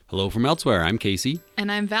Hello from elsewhere. I'm Casey.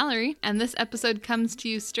 And I'm Valerie, and this episode comes to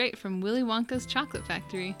you straight from Willy Wonka's Chocolate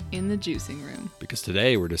Factory in the juicing room. Because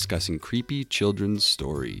today we're discussing creepy children's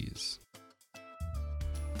stories.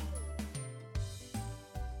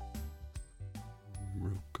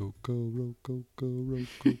 Rococo, Rococo,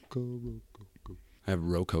 Rococo, Rococo. I have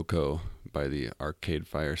Rococo by the Arcade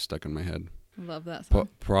Fire stuck in my head. Love that song.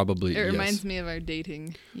 Probably, It yes. reminds me of our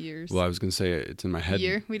dating years. Well, I was going to say it's in my head.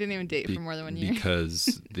 Year? We didn't even date for more than 1 year.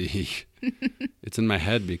 Because it's in my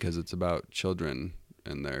head because it's about children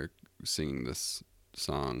and they're singing this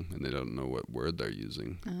song and they don't know what word they're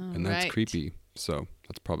using. Oh, and that's right. creepy. So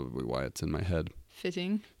that's probably why it's in my head.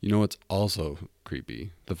 Fitting. You know what's also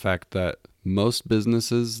creepy? The fact that most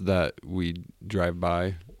businesses that we drive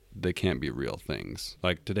by, they can't be real things.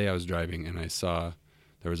 Like today I was driving and I saw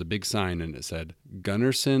there was a big sign and it said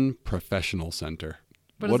Gunnarsson Professional Center.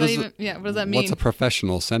 What does that mean? What's a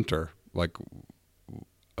professional center? Like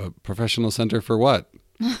a professional center for what?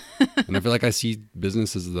 And I feel like I see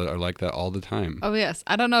businesses that are like that all the time. Oh, yes.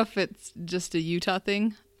 I don't know if it's just a Utah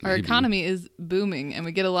thing. Our Maybe. economy is booming, and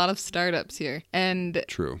we get a lot of startups here. And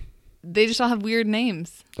True. they just all have weird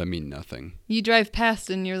names. That mean nothing. You drive past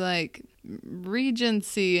and you're like,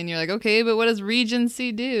 Regency, and you're like, okay, but what does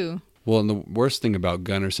Regency do? Well, and the worst thing about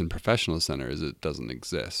Gunnarsson Professional Center is it doesn't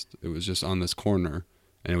exist. It was just on this corner,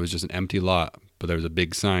 and it was just an empty lot, but there was a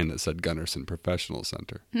big sign that said Gunnarsson Professional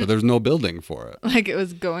Center. But there's no building for it. Like it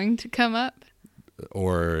was going to come up?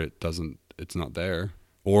 Or it's not there.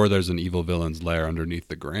 Or there's an evil villain's lair underneath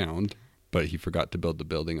the ground, but he forgot to build the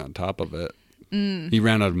building on top of it. He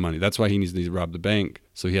ran out of money. That's why he needs to rob the bank,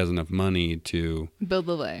 so he has enough money to Build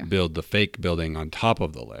the lair. build the fake building on top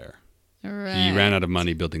of the lair. Right. He ran out of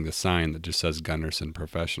money building the sign that just says Gunnarsson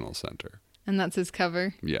Professional Center. And that's his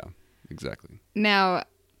cover. Yeah, exactly. Now,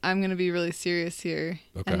 I'm going to be really serious here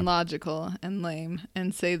Okay. and logical and lame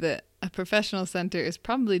and say that a professional center is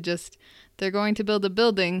probably just they're going to build a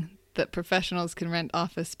building that professionals can rent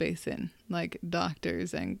office space in, like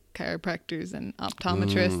doctors and chiropractors and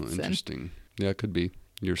optometrists. Oh, interesting. Yeah, it could be.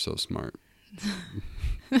 You're so smart.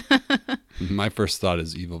 My first thought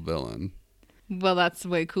is evil villain. Well, that's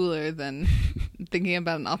way cooler than thinking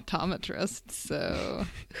about an optometrist. So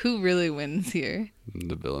who really wins here?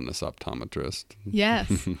 The villainous optometrist.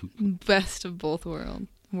 Yes. Best of both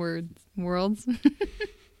worlds.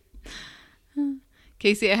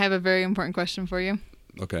 Casey, I have a very important question for you.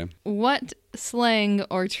 Okay. What slang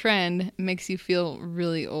or trend makes you feel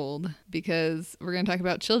really old? Because we're going to talk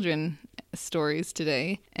about children stories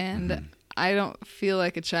today, and I don't feel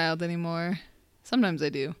like a child anymore. Sometimes I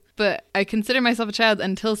do. But I consider myself a child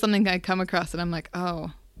until something I come across and I'm like,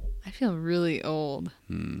 oh, I feel really old.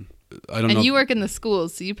 I don't know. And you work in the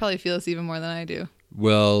schools, so you probably feel this even more than I do.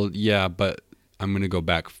 Well, yeah, but I'm going to go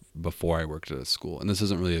back before I worked at a school. And this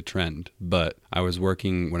isn't really a trend, but I was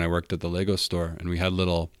working when I worked at the Lego store, and we had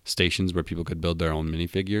little stations where people could build their own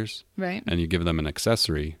minifigures. Right. And you give them an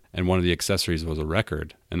accessory. And one of the accessories was a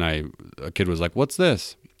record. And a kid was like, "What's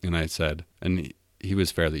this?" And I said, and he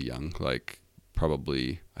was fairly young, like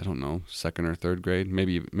probably, I don't know, second or third grade,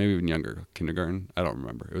 maybe even younger, kindergarten. I don't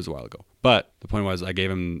remember. It was a while ago. But the point was I gave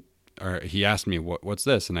him, or he asked me, what's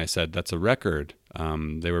this? And I said, that's a record.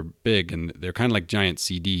 They were big and they're kind of like giant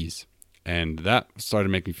CDs. And that started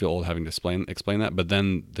to make me feel old having to explain that. But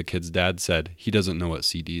then the kid's dad said, he doesn't know what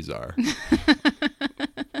CDs are.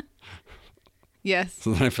 Yes.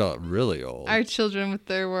 So then I felt really old. Our children with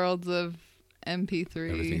their worlds of MP3.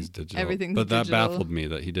 Everything's digital. Everything's but that digital. baffled me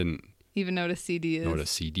that he didn't Even know what a CD is. know what a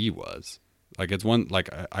CD was. Like it's one, like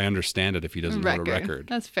I understand it if he doesn't know what a record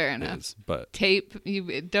That's fair enough. is. But Tape,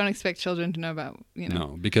 you don't expect children to know about,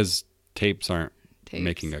 no, because tapes aren't tapes.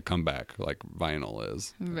 making a comeback like vinyl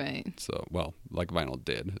is. Right. So, well, like vinyl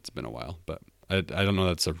did. It's been a while, but I don't know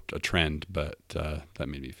that's a trend, but that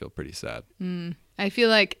made me feel pretty sad. I feel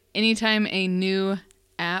like anytime a new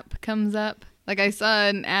app comes up, like I saw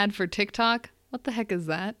an ad for TikTok. What the heck is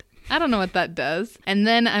that? I don't know what that does. And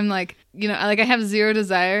then I'm like, I have zero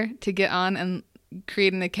desire to get on and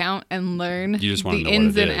create an account and learn You just wanna the know what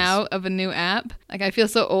ins it and is. out of a new app. Like I feel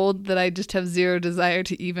so old that I just have zero desire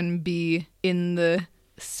to even be in the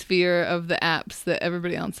sphere of the apps that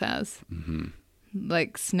everybody else has. Mm-hmm.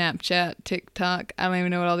 Like Snapchat, TikTok. I don't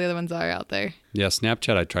even know what all the other ones are out there. Yeah,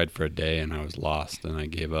 Snapchat I tried for a day and I was lost and I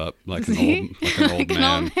gave up like an See? old Like an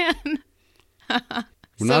man. old man.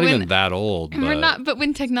 We're So not when- even that old, but We're not, but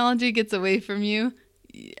when technology gets away from you,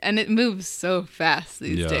 and it moves so fast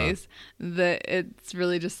these Yeah. days that it's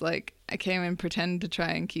really just like I can't even pretend to try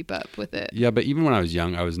and keep up with it. Yeah, but even when I was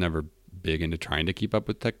young, I was never big into trying to keep up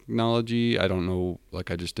with technology. I don't know,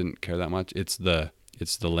 like I just didn't care that much. It's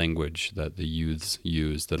It's the language that the youths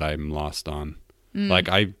use that I'm lost on. Mm. Like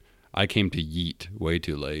I came to yeet way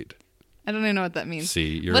too late. I don't even know what that means.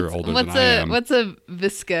 See, you're older than I am. What's a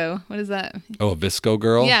visco? What is that? Oh, a visco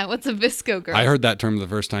girl? Yeah, what's a visco girl? I heard that term the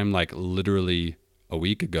first time like literally a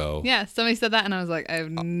week ago. Yeah, somebody said that and I was like, I have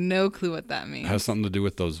no clue what that means. It has something to do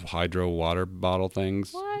with those hydro water bottle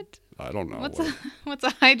things. What? I don't know. What's a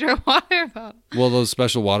hydro water bottle? Well, those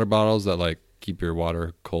special water bottles that like keep your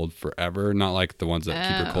water cold forever. Not like the ones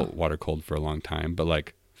that keep your water cold for a long time, but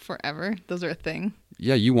like forever. Those are a thing.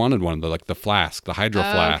 Yeah, you wanted one of the like the flask, the hydro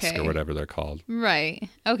flask or whatever they're called. Right.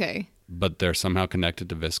 Okay. But they're somehow connected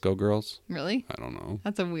to visco girls? Really? I don't know.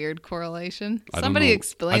 That's a weird correlation. Somebody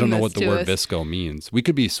explain this to us. I don't know what the word visco means. We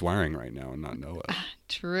could be swearing right now and not know it.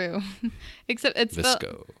 True. Except it's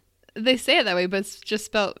visco. They say it that way, but it's just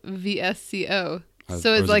spelled VSCO.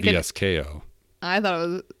 So it's like VSKO. I thought it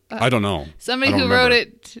was. I don't know. Somebody who wrote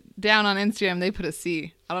it down on Instagram, they put a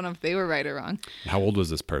C. I don't know if they were right or wrong. How old was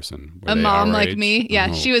this person? A mom like me.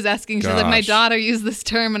 Yeah, she was asking. She's like, my daughter used this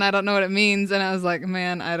term and I don't know what it means. And I was like,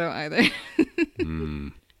 man, I don't either.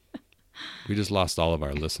 We just lost all of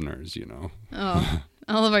our listeners, you know. Oh,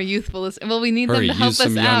 all of our youthful listeners. Well, we need them to help us out.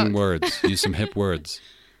 Use some young words. Use some hip words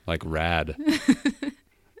like rad.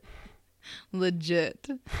 Legit.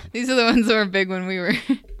 These are the ones that were big when we were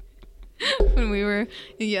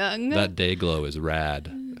young. That day glow is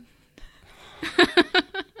rad.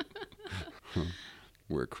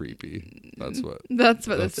 We're creepy. That's what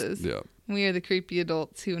this is. Yeah. We are the creepy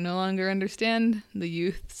adults who no longer understand the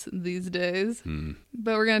youths these days.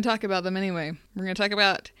 But we're going to talk about them anyway. We're going to talk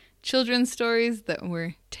about children's stories that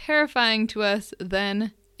were terrifying to us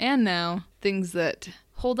then and now. Things that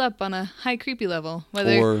hold up on a high creepy level,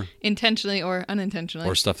 whether intentionally or unintentionally.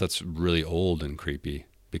 Or stuff that's really old and creepy.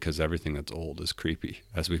 Because everything that's old is creepy,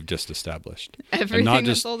 as we've just established. Everything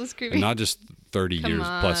that's old is creepy. And not just 30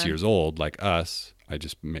 plus years old like us. I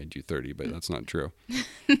just made you 30, but that's not true.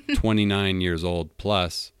 29 years old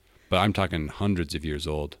plus, but I'm talking hundreds of years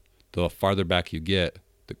old. The farther back you get,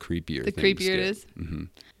 the creepier it is. Mm-hmm.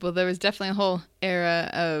 Well, there was definitely a whole era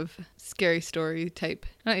of scary story type.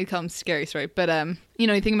 I don't know if you call them scary story, but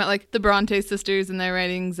you think about like the Bronte sisters and their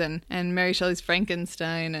writings and Mary Shelley's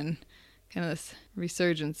Frankenstein and kind of this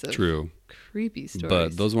resurgence of creepy stories.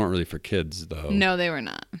 But those weren't really for kids, though. No, they were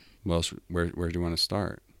not. Well, where do you want to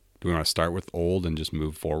start? Do we want to start with old and just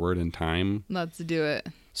move forward in time? Let's do it.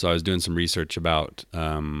 So I was doing some research about,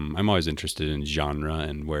 I'm always interested in genre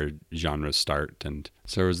and where genres start. And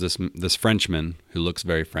so there was this Frenchman who looks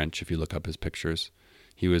very French if you look up his pictures.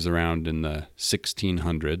 He was around in the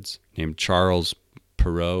 1600s, named Charles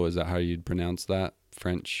Perrault. Is that how you'd pronounce that?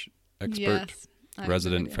 French expert? Yes.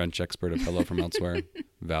 Resident French expert of Hello from Elsewhere,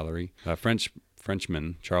 Valerie.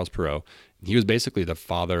 Frenchman, Charles Perrault. He was basically the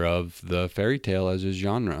father of the fairy tale as a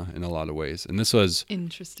genre in a lot of ways. And this was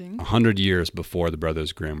interesting. 100 years before the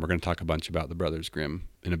Brothers Grimm. We're going to talk a bunch about the Brothers Grimm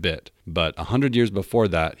in a bit. But 100 years before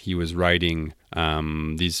that, he was writing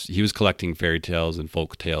he was collecting fairy tales and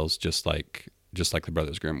folk tales just like the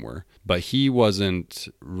Brothers Grimm were. But he wasn't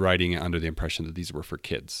writing it under the impression that these were for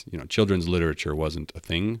kids. Children's literature wasn't a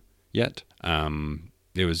thing yet.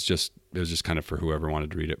 It was just kind of for whoever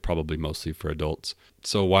wanted to read it, probably mostly for adults.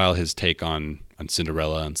 So while his take on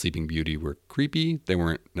Cinderella and Sleeping Beauty were creepy, they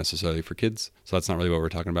weren't necessarily for kids. So that's not really what we're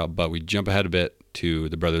talking about. But we jump ahead a bit to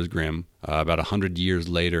the Brothers Grimm about 100 years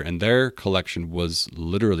later, and their collection was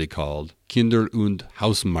literally called Kinder und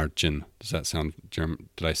Hausmärchen. Does that sound German?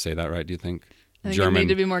 Did I say that right, do you think? I think German, you need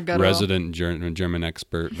to be more guttural. Resident German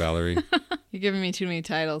expert, Valerie. You're giving me too many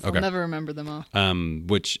titles. Okay. I'll never remember them all.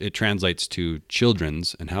 Which it translates to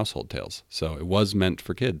children's and household tales. So it was meant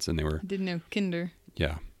for kids, and they were... I didn't know kinder.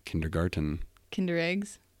 Yeah, kindergarten. Kinder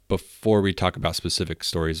eggs. Before we talk about specific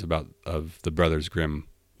stories of the Brothers Grimm,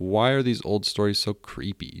 why are these old stories so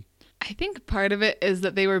creepy? I think part of it is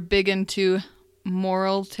that they were big into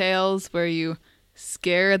moral tales where you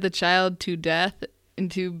scare the child to death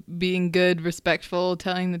into being good, respectful,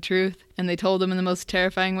 telling the truth, and they told them in the most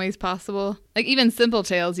terrifying ways possible. Like even simple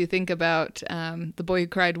tales, you think about The Boy Who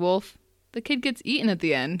Cried Wolf. The kid gets eaten at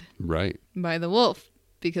the end. Right. By the wolf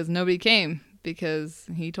because nobody came because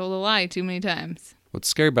he told a lie too many times. What's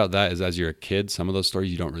scary about that is as you're a kid, some of those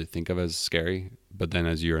stories you don't really think of as scary, but then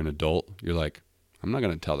as you're an adult, you're like, I'm not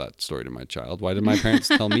going to tell that story to my child. Why did my parents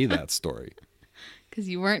tell me that story? Because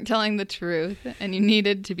you weren't telling the truth, and you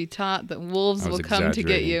needed to be taught that wolves will come to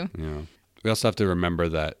get you. Yeah. We also have to remember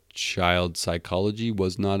that child psychology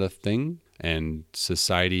was not a thing, and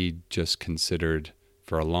society just considered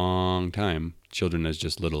for a long time children as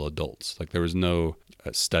just little adults. Like there was no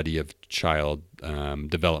study of child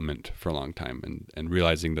development for a long time, and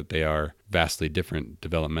realizing that they are vastly different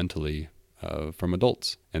developmentally from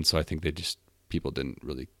adults. And so I think people didn't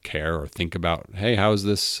really care or think about, hey, how is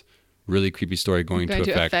this really creepy story going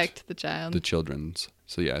to affect the child, the children's.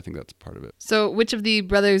 So yeah, I think that's part of it. So which of the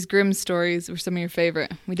Brothers Grimm stories were some of your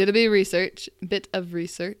favorite? We did a bit of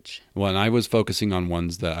research. Well, and I was focusing on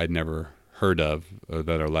ones that I'd never heard of or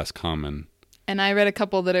that are less common. And I read a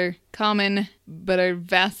couple that are common but are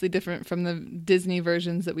vastly different from the Disney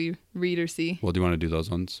versions that we read or see. Well, do you want to do those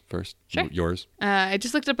ones first? Sure. Yours? I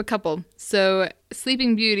just looked up a couple. So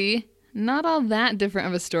Sleeping Beauty, not all that different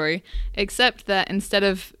of a story, except that instead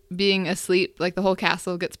of being asleep, like the whole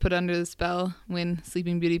castle gets put under the spell when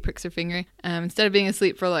Sleeping Beauty pricks her finger. Instead of being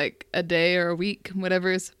asleep for like a day or a week,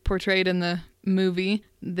 whatever is portrayed in the movie,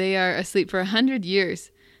 they are asleep for 100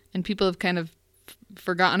 years. And people have kind of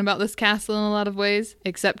forgotten about this castle in a lot of ways,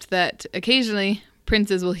 except that occasionally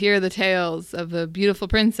princes will hear the tales of a beautiful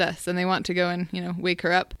princess and they want to go and, wake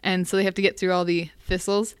her up. And so they have to get through all the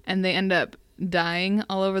thistles and they end up dying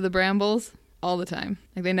all over the brambles all the time.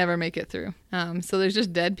 Like they never make it through. So there's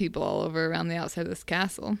just dead people all over around the outside of this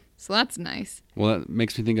castle. So that's nice. Well, that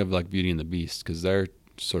makes me think of like Beauty and the Beast, because they're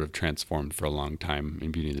sort of transformed for a long time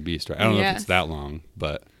in Beauty and the Beast, right? I don't know if it's that long,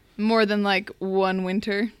 but... More than like one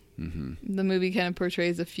winter. Mm-hmm. The movie kind of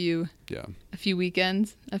portrays a few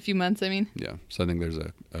weekends, a few months, I mean. Yeah, so I think there's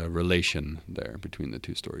a relation there between the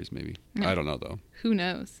two stories, maybe. Yeah. I don't know, though. Who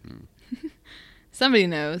knows? Somebody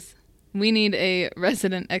knows. We need a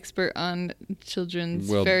resident expert on children's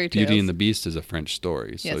fairy tales. Beauty and the Beast is a French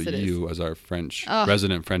story, so yes, you, as our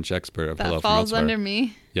resident French expert of Hello from Elsewhere. That falls under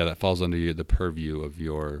me? Yeah, that falls under the purview of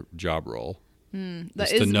your job role.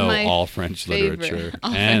 That is to know my all French literature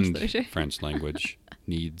and French language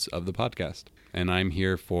needs of the podcast. And I'm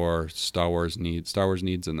here for Star Wars needs,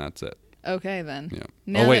 and that's it. Okay, then. Yeah.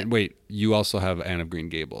 Now wait. You also have Anne of Green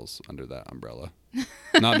Gables under that umbrella.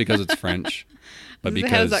 Not because it's French, but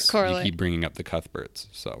because you keep bringing up the Cuthberts.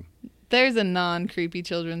 So there's a non-creepy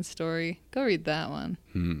children's story. Go read that one.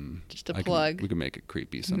 Just a plug. We can make it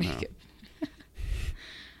creepy somehow.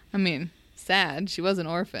 I mean, sad. She was an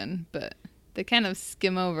orphan, but they kind of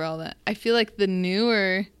skim over all that. I feel like the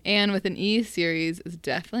newer Anne with an E series is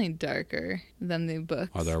definitely darker than the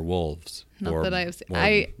books. Are there wolves? Not that I have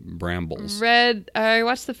seen. Brambles. I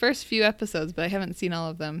watched the first few episodes, but I haven't seen all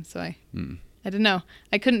of them, so I don't know.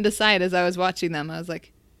 I couldn't decide as I was watching them. I was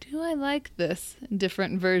like, do I like this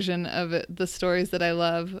different version of it, the stories that I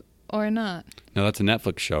love, or not? No, that's a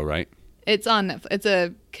Netflix show, right? It's on Netflix. It's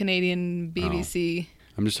a Canadian BBC.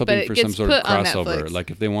 I'm just hoping for some sort of crossover.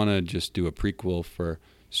 Like if they want to just do a prequel for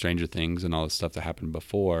Stranger Things and all the stuff that happened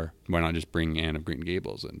before, why not just bring Anne of Green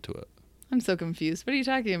Gables into it? I'm so confused. What are you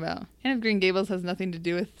talking about? Anne of Green Gables has nothing to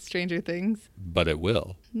do with Stranger Things. But it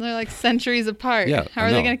will. They're like centuries apart. Yeah, how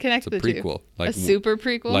are they going to connect the two? It's a prequel. Like, a super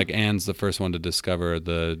prequel? Like Anne's the first one to discover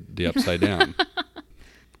the Upside Down.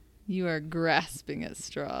 You are grasping at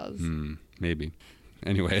straws. Maybe.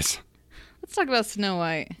 Anyways. Let's talk about Snow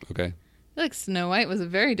White. Okay. I feel like Snow White was a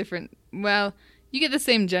very different... Well, you get the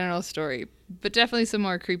same general story, but definitely some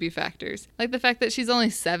more creepy factors. Like the fact that she's only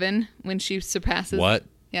 7 when she surpasses... What?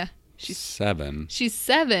 Yeah. She's 7. She's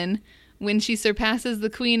 7 when she surpasses the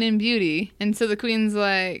queen in beauty. And so the queen's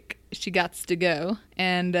like, she gots to go.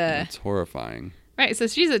 And that's horrifying. Right, so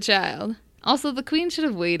she's a child. Also, the queen should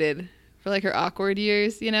have waited for like her awkward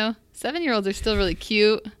years, 7-year-olds are still really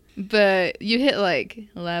cute. But you hit like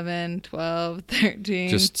 11, 12, 13,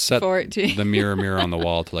 just set 14. The mirror on the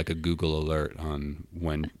wall to like a Google alert on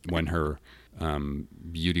when her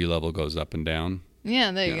beauty level goes up and down.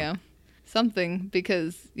 Yeah, there you go. Something,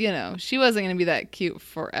 because, she wasn't going to be that cute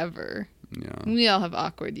forever. Yeah. We all have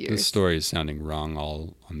awkward years. This story is sounding wrong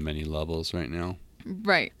all on many levels right now.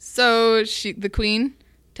 Right. So the queen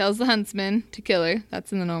tells the huntsman to kill her.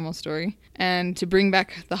 That's in the normal story. And to bring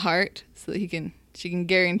back the heart so that she can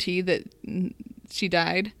guarantee that she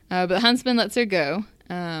died. But the huntsman lets her go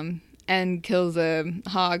and kills a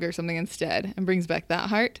hog or something instead and brings back that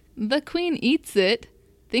heart. The queen eats it,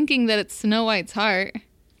 thinking that it's Snow White's heart.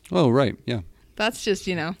 Oh, right. Yeah. That's just,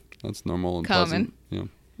 That's normal and common. Pleasant. Yeah.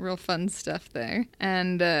 Real fun stuff there.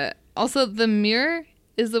 And also the mirror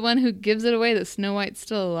is the one who gives it away that Snow White's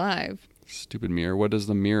still alive. Stupid mirror. What does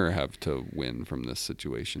the mirror have to win from this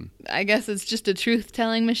situation? I guess it's just a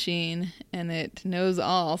truth-telling machine, and it knows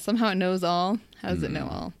all. Somehow it knows all. How does it know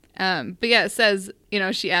all? But yeah, it says,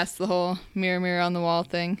 she asks the whole mirror on the wall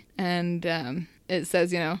thing, and it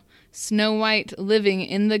says, Snow White living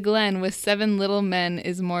in the glen with 7 little men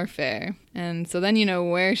is more fair. And so then you know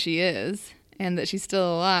where she is and that she's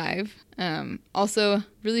still alive. Also,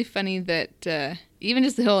 really funny that even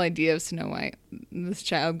just the whole idea of Snow White, this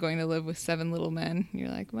child going to live with 7 little men, you're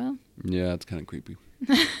like, well. Yeah, it's kind of creepy.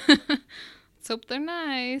 Let's hope they're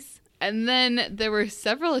nice. And then there were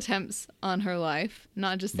several attempts on her life,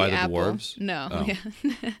 not just the apple. By the dwarves? No, Oh.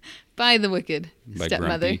 yeah. By the wicked By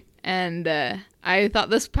stepmother. Grumpy. And I thought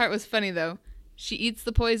this part was funny, though. She eats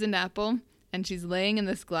the poisoned apple, and she's laying in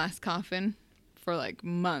this glass coffin for like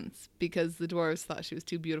months because the dwarves thought she was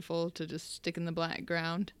too beautiful to just stick in the black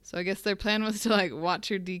ground. So I guess their plan was to like watch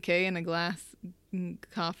her decay in a glass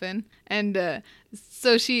coffin. And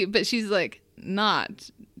but she's like not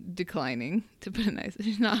declining, to put it nice.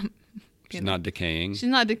 She's not decaying. She's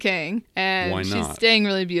not decaying. And Why she's not? staying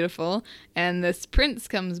really beautiful. And this prince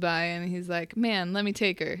comes by and he's like, man, let me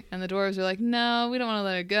take her. And the dwarves are like, no, we don't want to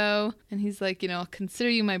let her go. And he's like, I'll consider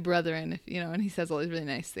you my brother. And if, and he says all these really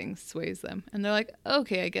nice things, sways them. And they're like,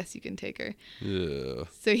 okay, I guess you can take her. Ugh.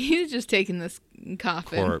 So he's just taking this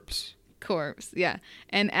coffin. Corpse, yeah.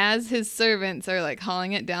 And as his servants are like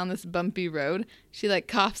hauling it down this bumpy road, she like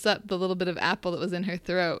coughs up the little bit of apple that was in her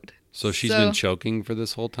throat. So she's been choking for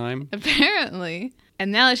this whole time? Apparently. And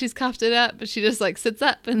now that she's coughed it up, she just like sits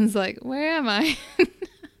up and is like, where am I?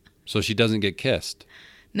 So she doesn't get kissed?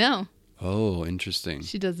 No. Oh, interesting.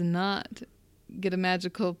 She does not get a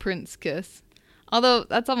magical prince kiss. Although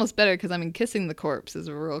that's almost better because, kissing the corpse is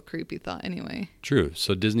a real creepy thought anyway. True.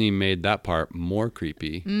 So Disney made that part more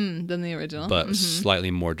creepy. Than the original. But slightly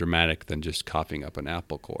more dramatic than just coughing up an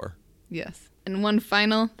apple core. Yes. And one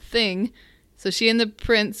final thing. So she and the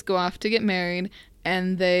prince go off to get married,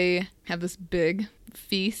 and they have this big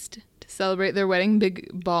feast to celebrate their wedding,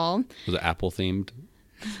 big ball. Was it apple themed?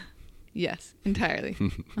 Yes, entirely.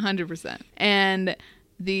 100%. And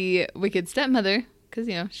the wicked stepmother, because,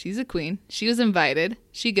 she's a queen, she was invited.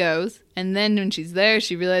 She goes, and then when she's there,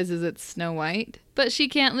 she realizes it's Snow White. But she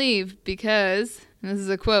can't leave because, and this is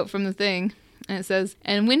a quote from the thing, and it says,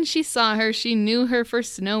 and when she saw her, she knew her for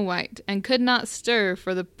Snow White, and could not stir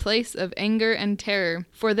for the place of anger and terror,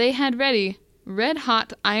 for they had ready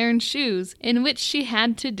red-hot iron shoes, in which she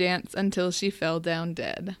had to dance until she fell down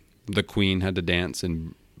dead. The queen had to dance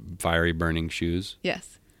in fiery burning shoes?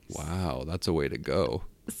 Yes. Wow, that's a way to go.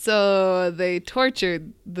 So they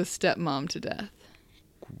tortured the stepmom to death.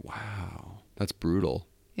 Wow, that's brutal.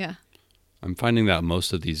 Yeah. I'm finding that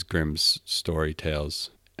most of these Grimm's story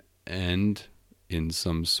tales end in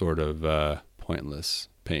some sort of pointless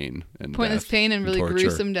pain and Pointless death pain and really torture.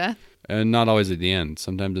 gruesome death. And not always at the end.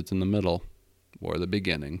 Sometimes it's in the middle or the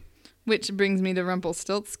beginning. Which brings me to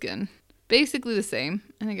Rumpelstiltskin. Basically the same.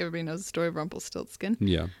 I think everybody knows the story of Rumpelstiltskin.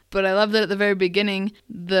 Yeah. But I love that at the very beginning,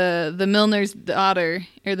 the miller's daughter,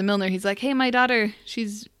 or the milner, he's like, hey, my daughter,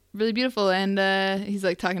 she's really beautiful. And he's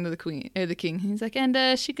like talking to the queen, or the king. He's like,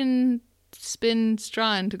 and she can spin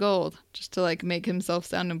straw into gold, just to like make himself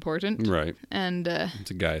sound important. Right. And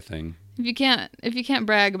it's a guy thing. if you can't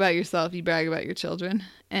brag about yourself, you brag about your children.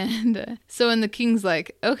 And so when the king's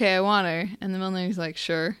like, okay, I want her, and the miller's like,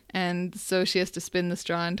 sure. And so she has to spin the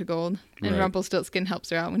straw into gold, and Right. Rumpelstiltskin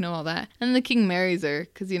helps her out. We know all that. And the king marries her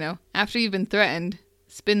because, after you've been threatened,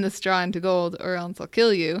 spin the straw into gold or else I'll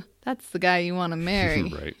kill you. That's the guy you want to marry.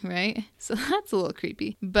 Right. Right? So that's a little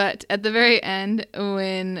creepy. But at the very end,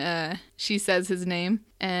 when she says his name,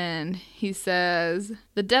 and he says,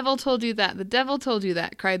 the devil told you that, the devil told you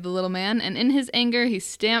that, cried the little man, and in his anger he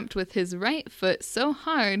stamped with his right foot so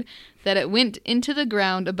hard that it went into the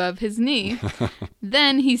ground above his knee.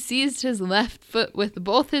 Then he seized his left foot with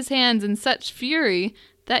both his hands in such fury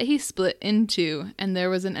that he split in two, and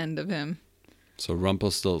there was an end of him. So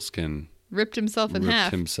Rumpelstiltskin Ripped himself in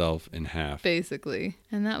half. Basically.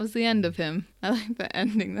 And that was the end of him. I like that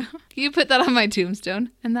ending, though. Can you put that on my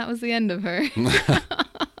tombstone? And that was the end of her.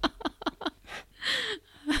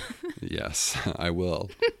 Yes, I will.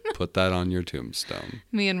 Put that on your tombstone.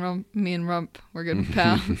 Me and Rump were good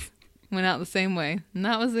pals. Went out the same way. And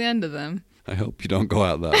that was the end of them. I hope you don't go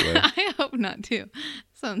out that way. I hope not, too.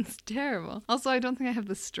 Sounds terrible. Also, I don't think I have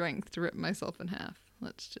the strength to rip myself in half.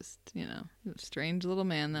 Let's just, strange little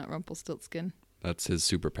man, that Rumpelstiltskin. That's his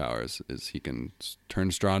superpowers, is he can turn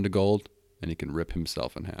straw into gold, and he can rip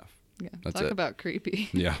himself in half. Yeah, That's talk it. about creepy.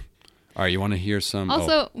 Yeah. All right, you want to hear some...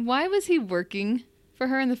 Also, why was he working for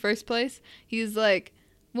her in the first place? He's like,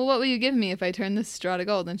 well, what will you give me if I turn this straw to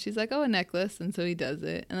gold? And she's like, oh, a necklace. And so he does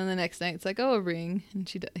it. And then the next night, it's like, oh, a ring. And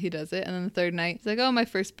he does it. And then the third night, he's like, oh, my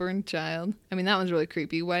firstborn child. I mean, that one's really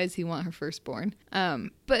creepy. Why does he want her firstborn?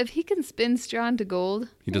 But if he can spin straw into gold,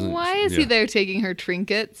 why is he there taking her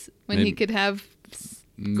trinkets when he could have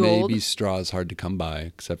gold? Maybe straw is hard to come by,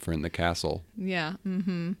 except for in the castle. Yeah,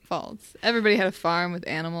 false. Everybody had a farm with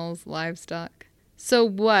animals, livestock. So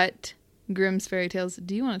what Grimm's fairy tales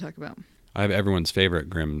do you want to talk about? I have everyone's favorite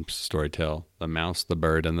Grimm story tale: the mouse, the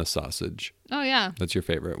bird, and the sausage. Oh yeah, That's your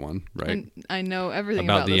favorite one, right? and I know everything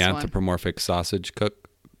About about the this anthropomorphic sausage cook.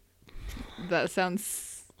 one. That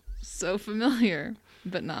sounds so familiar,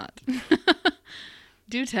 but not.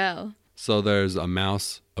 Do tell. So there's a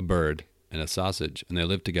mouse, a bird, and a sausage, and they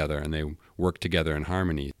live together and they work together in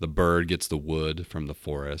harmony. The bird gets the wood from the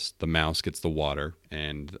forest, the mouse gets the water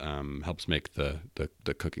and helps make the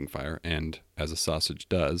cooking fire. And as a sausage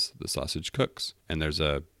does, the sausage cooks. And there's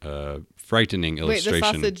a frightening illustration. Wait, the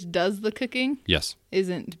sausage does the cooking? Yes.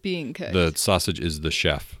 Isn't being cooked. The sausage is the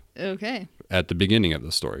chef. Okay. At the beginning of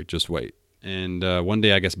the story, just wait. And one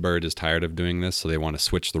day, I guess Bird is tired of doing this, so they want to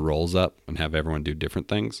switch the roles up and have everyone do different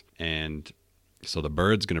things. And so the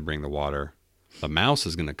bird's going to bring the water, the mouse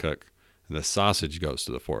is going to cook, and the sausage goes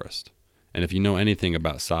to the forest. And if you know anything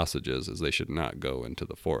about sausages, is they should not go into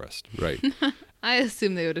the forest, right? I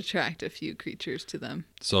assume they would attract a few creatures to them.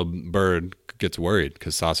 So Bird gets worried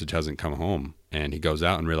because Sausage hasn't come home, and he goes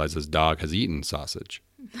out and realizes dog has eaten sausage,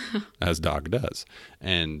 as dog does.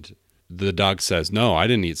 And the dog says, "No, I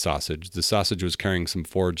didn't eat sausage. The sausage was carrying some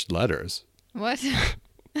forged letters." What?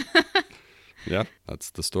 Yeah,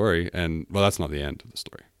 that's the story. And, well, that's not the end of the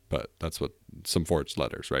story, but that's what some forged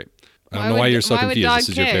letters, right? I don't know why you're so confused. This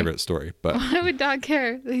is your favorite story, but Why would dog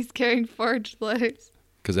care that he's carrying forged letters?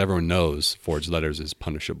 because everyone knows forged letters is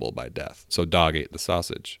punishable by death. So dog ate the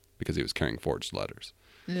sausage because he was carrying forged letters.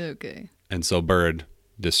 Okay. And so Bird,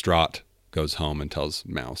 distraught, goes home and tells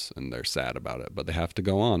Mouse, and they're sad about it. But they have to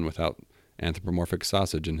go on without anthropomorphic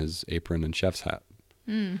sausage in his apron and chef's hat.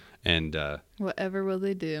 And Whatever will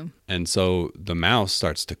they do? and so the mouse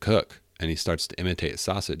starts to cook, and he starts to imitate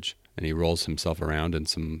sausage, and he rolls himself around in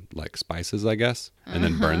some like spices, I guess, and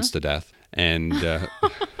then burns to death. And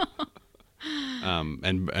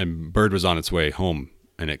and Bird was on its way home,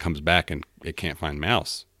 and it comes back and it can't find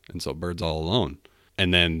Mouse, and so Bird's all alone.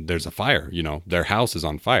 And then there's a fire, their house is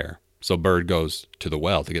on fire. So Bird goes to the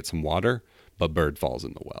well to get some water, but Bird falls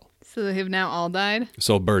in the well. So they have now all died?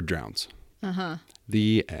 So Bird drowns. Uh-huh.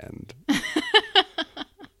 The end.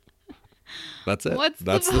 That's it. What's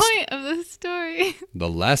That's the point of this story? The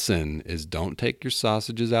lesson is don't take your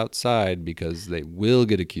sausages outside because they will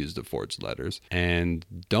get accused of forged letters. And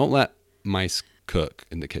don't let mice cook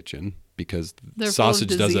in the kitchen because They're full of sausage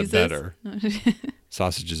does it diseases. better.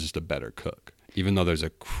 Sausage is just a better cook. Even though there's a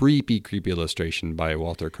creepy illustration by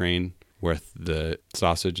Walter Crane with the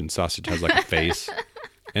sausage, and sausage has like a face.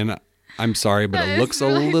 And I'm sorry, but it looks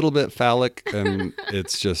really... a little bit phallic, and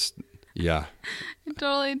it's just, yeah. It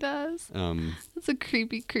totally does. That's a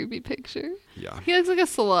creepy picture. Yeah. He looks like a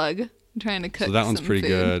slug trying to cook. So that one's some pretty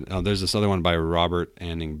food. good. There's this other one by Robert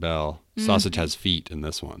Anning Bell. Sausage has feet in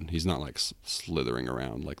this one. He's not like slithering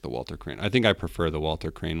around like the Walter Crane. I think I prefer the Walter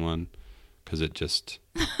Crane one because it just,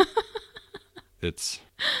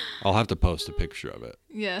 I'll have to post a picture of it.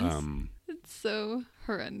 Yes. It's so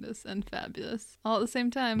horrendous and fabulous all at the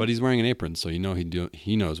same time. But he's wearing an apron, so he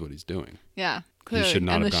knows what he's doing. Yeah, clearly. He should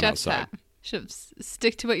not and have the gone chef's outside. hat. Should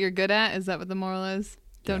stick to what you're good at. Is that what the moral is?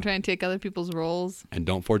 Don't try and take other people's roles. And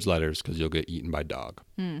don't forge letters because you'll get eaten by dog.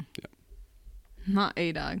 Yeah. Not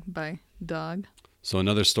a dog, by dog. So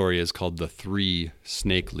another story is called The Three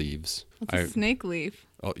Snake Leaves. What's a snake leaf?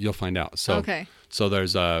 Oh, you'll find out. So, Okay. So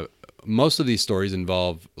there's most of these stories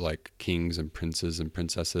involve like kings and princes and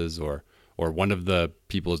princesses, or one of the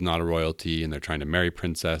people is not a royalty and they're trying to marry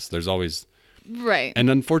princess. There's always Right. And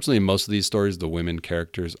unfortunately, in most of these stories, the women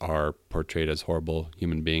characters are portrayed as horrible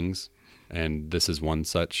human beings, and this is one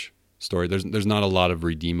such story. There's not a lot of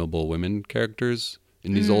redeemable women characters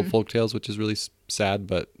in these old folk tales, which is really sad,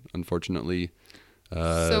 but unfortunately,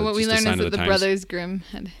 so what we just a learned sign is of that the times. Brothers Grimm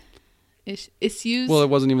had issues. Well, it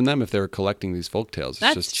wasn't even them if they were collecting these folk tales. It's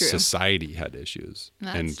That's just true. society had issues.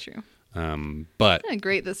 That's true. But Isn't it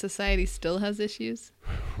great that society still has issues?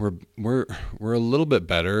 we're a little bit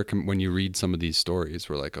better when you read some of these stories.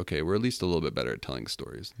 We're like, okay, we're at least a little bit better at telling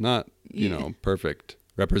stories. Not perfect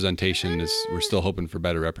representation is. We're still hoping for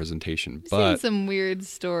better representation, I've but seen some weird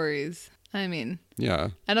stories. I mean, yeah.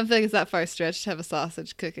 I don't feel like it's that far stretched to have a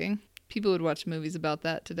sausage cooking. People would watch movies about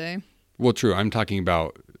that today. Well, true. I'm talking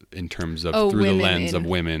about in terms of through the lens of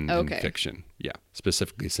women in fiction. Yeah,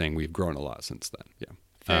 specifically saying we've grown a lot since then. Yeah.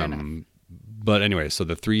 Fair enough. But anyway, so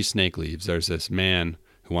the three snake leaves, there's this man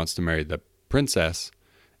who wants to marry the princess.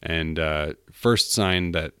 And first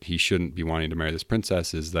sign that he shouldn't be wanting to marry this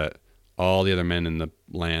princess is that all the other men in the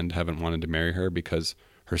land haven't wanted to marry her because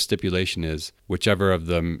her stipulation is whichever of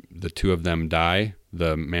them, the two of them die,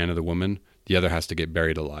 the man or the woman, the other has to get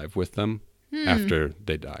buried alive with them after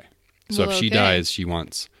they die. So Well, if she okay. dies, she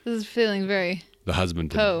wants This is feeling very... the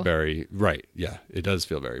husband to Poe. bury. Right. Yeah. It does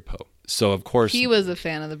feel very Poe. So of course He was a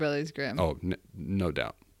fan of the Brothers Grimm. Oh, no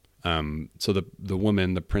doubt. So the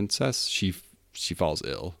woman, the princess, she falls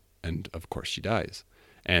ill, and of course she dies.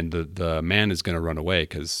 And the man is going to run away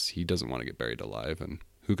because he doesn't want to get buried alive, and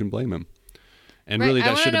who can blame him? And Right, really, I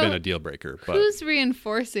that wanna should have been know a deal breaker. But Who's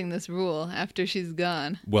reinforcing this rule after she's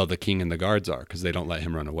gone? well, the king and the guards are, because they don't let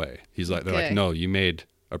him run away. They're like, Okay. no, you made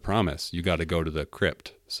a promise. You got to go to the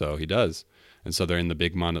crypt. So he does. And so they're in the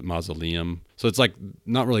big mausoleum. So it's like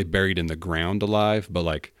not really buried in the ground alive, but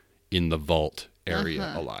like in the vault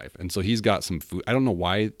area alive. And so he's got some food. I don't know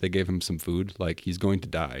why they gave him some food. Like he's going to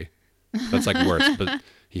die. That's like worse, but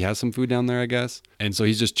he has some food down there, I guess. And so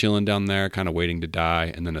he's just chilling down there, kind of waiting to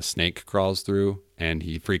die. And then a snake crawls through and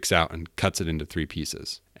he freaks out and cuts it into 3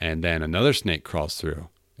 pieces. And then another snake crawls through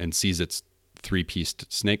and sees its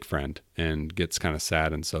 3-pieced snake friend and gets kind of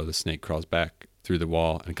sad. And so the snake crawls back through the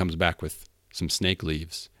wall and comes back with some snake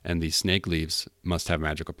leaves. And these snake leaves must have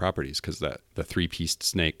magical properties because the 3-pieced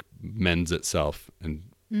snake mends itself and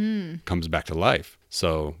comes back to life.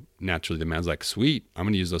 So naturally the man's like, sweet, I'm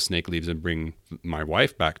going to use those snake leaves and bring my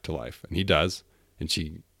wife back to life. And he does. And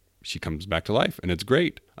she comes back to life. And it's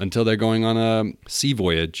great until they're going on a sea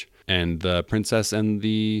voyage. And the princess and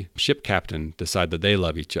the ship captain decide that they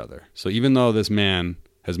love each other. So even though this man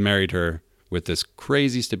has married her with this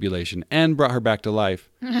crazy stipulation and brought her back to life,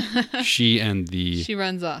 she and the She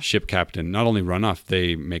runs off. ship captain not only run off,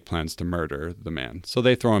 they make plans to murder the man. So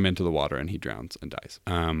they throw him into the water and he drowns and dies.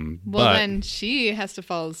 Well, But then she has to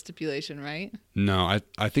follow the stipulation, right? no,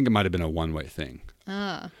 I think it might have been a one-way thing.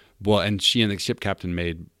 Well, and she and the ship captain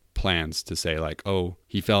made plans to say like, oh,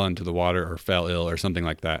 he fell into the water or fell ill or something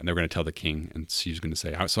like that. And they were going to tell the king. And she's going to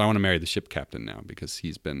say, so I want to marry the ship captain now because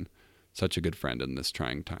he's been such a good friend in this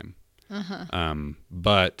trying time.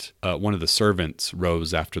 But one of the servants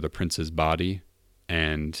rose after the prince's body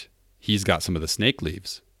and he's got some of the snake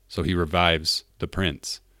leaves. So he revives the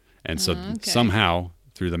prince. And so somehow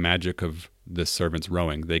through the magic of this servant's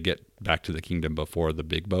rowing, they get back to the kingdom before the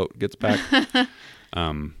big boat gets back.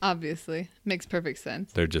 Obviously. Makes perfect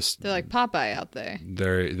sense. They're They're like Popeye out there.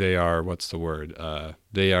 they are, what's the word?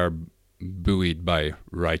 They are buoyed by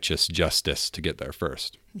righteous justice to get there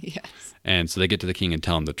first. Yes. And so they get to the king and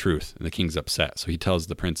tell him the truth, and the king's upset. So he tells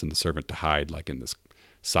the prince and the servant to hide like in this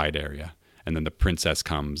side area. And then the princess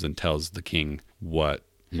comes and tells the king what,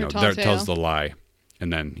 Her tall tells tale. the lie.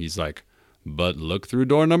 And then he's like, but look through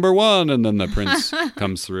door number 1. And then the prince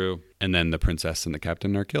comes through, and then the princess and the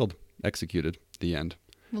captain are killed, executed, the end.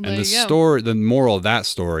 Well, And there the you go. story, the moral of that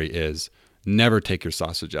story is never take your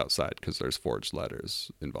sausage outside because there's forged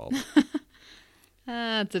letters involved.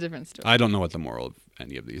 It's a different story. I don't know what the moral of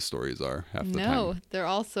any of these stories are half the time. No, they're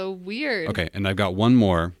all so weird. Okay, and I've got one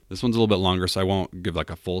more. This one's a little bit longer, so I won't give like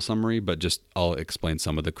a full summary, but just I'll explain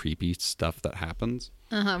some of the creepy stuff that happens.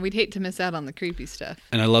 We'd hate to miss out on the creepy stuff.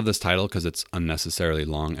 And I love this title because it's unnecessarily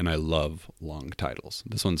long, and I love long titles.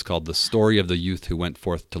 This one's called The Story of the Youth Who Went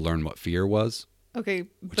Forth to Learn What Fear Was. Okay,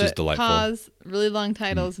 Which but is delightful. pause. Really long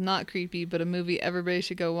titles, not creepy, but a movie everybody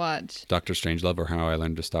should go watch. Dr. Strangelove, or How I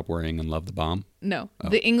Learned to Stop Worrying and Love the Bomb. No,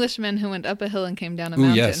 The Englishman Who Went Up a Hill and Came Down a Ooh,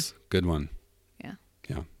 Mountain. yes. Good one. Yeah.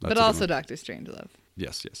 Yeah. That's But a good also one. Doctor Strangelove.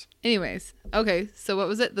 Yes, yes. Anyways, okay, so what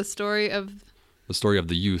was it? The story of... The story of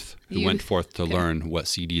the youth who went forth to learn what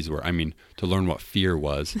CDs were. I mean, to learn what fear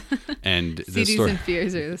was. And this CDs story, and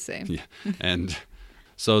fears are the same. yeah. And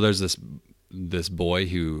so there's this boy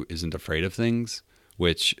who isn't afraid of things,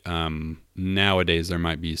 which nowadays there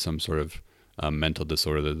might be some sort of mental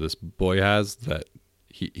disorder that this boy has, that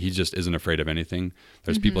he just isn't afraid of anything.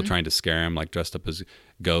 There's people trying to scare him, like dressed up as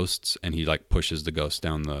ghosts, and he like pushes the ghost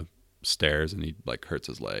down the stairs and he like hurts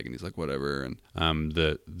his leg and he's like whatever. And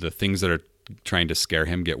the things that are trying to scare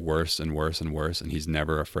him get worse and worse and worse, and he's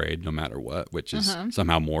never afraid no matter what, which is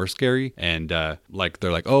somehow more scary. And like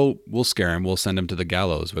they're like, oh, we'll scare him, we'll send him to the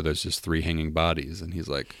gallows where there's just 3 hanging bodies, and he's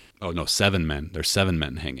like, oh no, 7 men, there's 7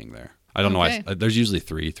 men hanging there. I don't know why there's usually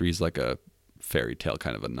 3 is like a fairy tale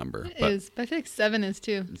kind of a number. It is, but I feel like 7 is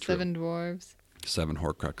too. True. 7 dwarves. 7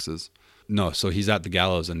 horcruxes. No, so he's at the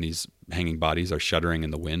gallows and these hanging bodies are shuddering in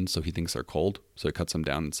the wind, so he thinks they're cold, so he cuts them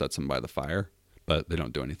down and sets them by the fire, but they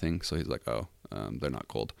don't do anything. So he's like, oh, they're not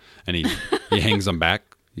cold, and he hangs them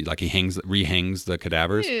back. He rehangs the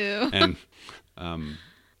cadavers. Ew. And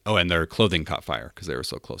and their clothing caught fire because they were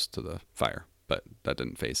so close to the fire, but that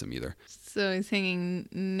didn't faze him either. So he's hanging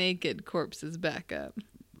naked corpses back up.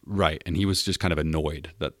 Right, and he was just kind of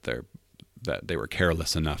annoyed that they were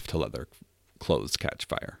careless enough to let their clothes catch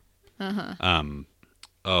fire.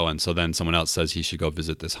 And so then someone else says he should go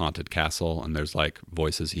visit this haunted castle, and there's like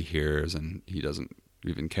voices he hears, and he doesn't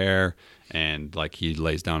even care. And like he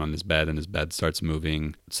lays down on his bed and his bed starts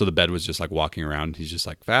moving. So the bed was just like walking around. He's just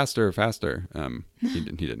like faster, faster. He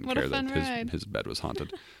didn't What a care fun that ride. his bed was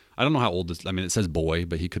haunted. I don't know how old this. I mean, it says boy,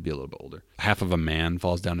 but he could be a little bit older. Half of a man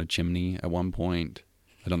falls down a chimney at one point.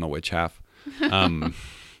 I don't know which half.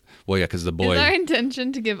 Well, yeah, because the boy. Is our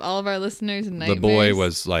intention to give all of our listeners nightmares? The boy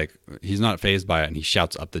was like, he's not fazed by it, and he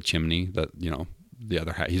shouts up the chimney that, you know, the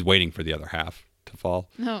other half. He's waiting for the other half to fall.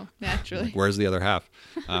 No, naturally. Like, where's the other half?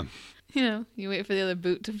 You know, you wait for the other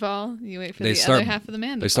boot to fall. You wait for They the start- other half of the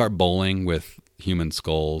man to They start bowling with human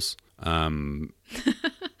skulls. fall.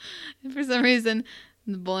 For some reason,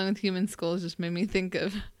 the bowling with human skulls just made me think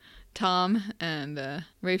of Tom and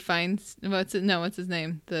Ray Fiennes. What's his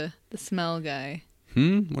name? The smell guy. What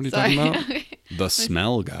are you Sorry. talking about? The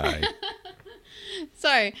smell guy.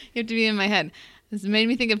 Sorry, you have to be in my head. This made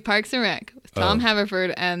me think of Parks and Rec with Tom Oh.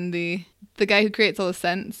 Haverford and the guy who creates all the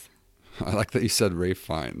scents. I like that you said Ray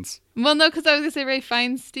Fiennes. Well, no, because I was gonna say Ray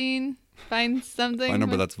Feinstein. Find something. I know,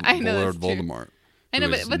 but that's I know Lord that's true. Voldemort. I know,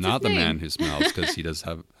 who but is what's not his the name? man who smells because he has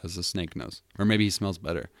a snake nose, or maybe he smells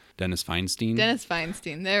better. Dennis Feinstein. Dennis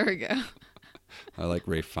Feinstein. There we go. I like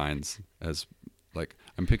Ray Fiennes as like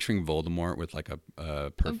I'm picturing Voldemort with like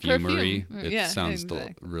a perfumery. perfume. It Yeah, sounds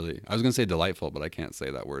exactly. really. I was gonna say delightful, but I can't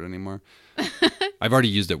say that word anymore. I've already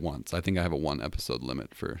used it once. I think I have a 1 episode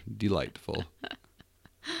limit for delightful.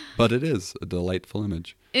 But it is a delightful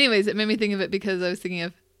image. Anyways, it made me think of it because I was thinking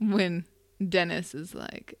of when Dennis is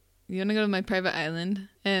like, "You want to go to my private island?"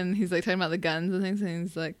 And he's like talking about the guns and things, and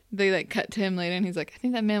he's like, they like cut to him later, and he's like, "I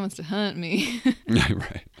think that man wants to hunt me."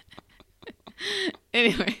 Right.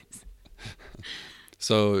 Anyways,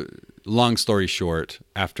 So, long story short,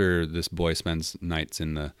 after this boy spends nights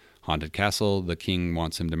in the haunted castle, the king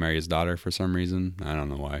wants him to marry his daughter for some reason. I don't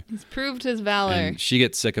know why. he's proved his valor. And she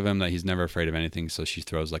gets sick of him that he's never afraid of anything, so she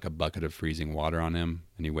throws like a bucket of freezing water on him,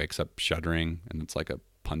 and he wakes up shuddering, and it's like a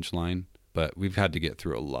punchline. But we've had to get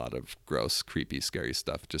through a lot of gross, creepy, scary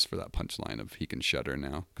stuff just for that punchline of he can shudder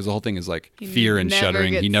now. Because the whole thing is like He fear and never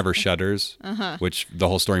shuddering. He gets- never shudders, Uh-huh. which the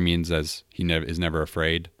whole story means as he is never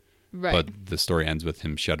afraid. Right. But the story ends with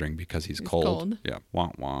him shuddering because he's cold. cold. Yeah,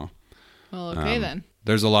 wah wah. Well, okay then.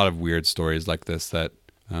 There's a lot of weird stories like this that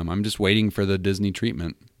I'm just waiting for the Disney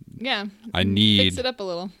treatment. Yeah. I need Fix it up a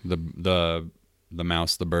little. the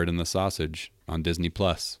mouse, the bird, and the sausage on Disney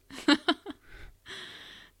Plus.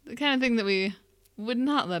 The kind of thing that we would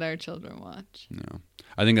not let our children watch. No,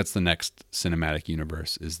 I think that's the next cinematic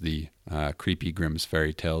universe is the creepy Grimm's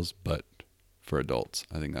fairy tales, but for adults.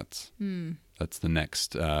 I think that's the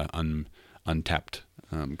next untapped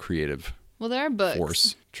creative Well, there are books.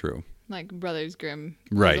 force. True. Like Brothers Grimm.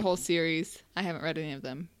 Right. The whole series. I haven't read any of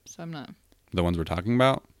them, so I'm not. The ones we're talking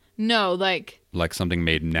about, No, like something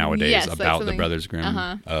made nowadays Yes, like about the something- Brothers Grimm.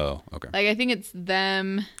 uh-huh. Oh, okay. I think it's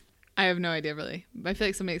them. I have no idea really. I feel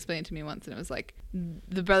like somebody explained it to me once, and it was like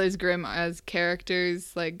the Brothers Grimm as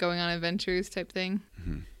characters, like going on adventures type thing.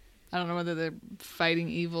 Mm-hmm. I don't know whether they're fighting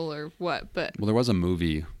evil or what, but Well, there was a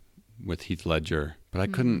movie with Heath Ledger, but I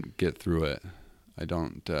couldn't get through it. I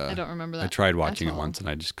don't remember that. I tried watching at it all. once and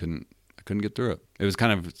I just couldn't get through it. It was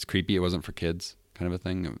kind of it's creepy. It wasn't for kids, kind of a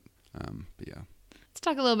thing. But yeah. Let's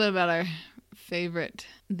talk a little bit about our favorite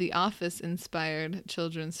The Office-inspired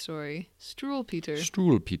children's story, Struwelpeter.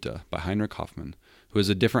 Struwelpeter by Heinrich Hoffmann, who is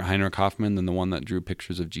a different Heinrich Hoffmann than the one that drew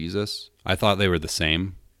pictures of Jesus. I thought they were the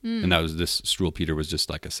same. And that was this Struwelpeter was just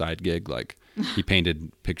like a side gig. Like he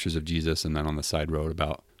painted pictures of Jesus and then on the side wrote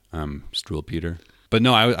about Struwelpeter. But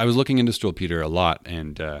no, I was looking into Struwelpeter a lot.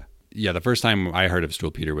 And yeah, the first time I heard of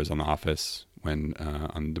Struwelpeter was on The Office when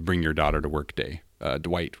on the Bring Your Daughter to Work day.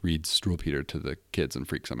 Dwight reads Struwelpeter to the kids and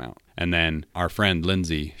freaks them out. And then our friend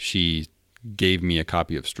Lindsay, she gave me a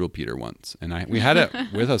copy of Struwelpeter once. And we had it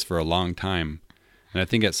with us for a long time. And I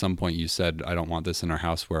think at some point you said, I don't want this in our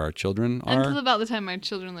house where our children are. Until about the time my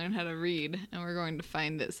children learn how to read, and we're going to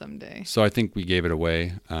find it someday. So I think we gave it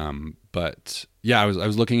away. But yeah, I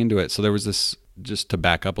was looking into it. So there was this, just to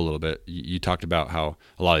back up a little bit, you talked about how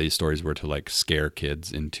a lot of these stories were to like scare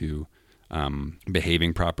kids into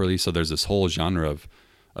behaving properly. So there's this whole genre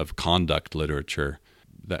of conduct literature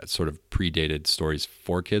that sort of predated stories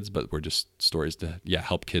for kids, but were just stories to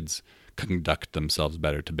help kids conduct themselves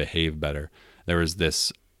better, to behave better. There was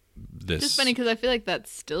this. It's funny because I feel like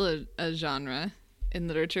that's still a genre in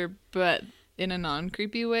literature, but in a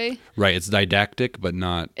non-creepy way. Right, it's didactic, but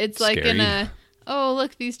not It's scary. like in a, oh,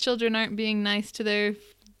 look, these children aren't being nice to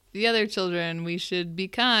the other children. We should be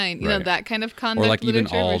kind. You know, Right. that kind of conduct Or like even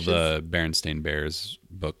literature all versus- the Berenstain Bears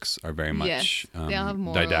books are very much Yes, they all have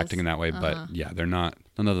morals. didactic in that way. Uh-huh. But yeah, they're not,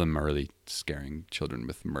 none of them are really scaring children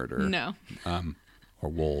with murder No. or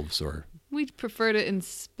wolves or We prefer to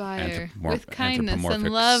inspire with kindness and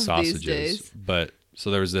anthropomorphic love sausages. these days. But so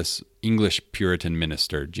there was this English Puritan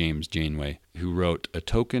minister, James Janeway, who wrote a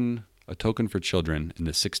token for children in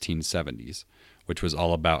the 1670s, which was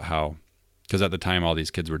all about how, because at the time all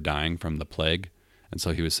these kids were dying from the plague, and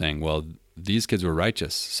so he was saying, well, these kids were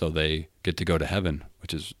righteous, so they get to go to heaven,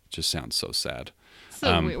 which is just sounds so sad.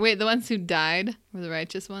 So wait, the ones who died were the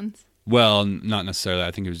righteous ones? Well, not necessarily.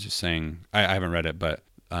 I think he was just saying, I haven't read it, but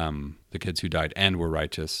the kids who died and were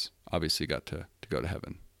righteous obviously got to go to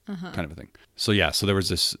heaven, kind of a thing. So yeah, so there was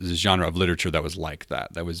this genre of literature that was like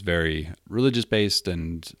that was very religious based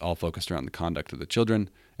and all focused around the conduct of the children.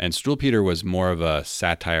 And Struwwelpeter was more of a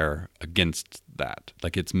satire against that.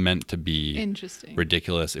 Like, it's meant to be interesting,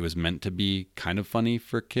 ridiculous. It was meant to be kind of funny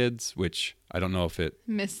for kids, which I don't know if it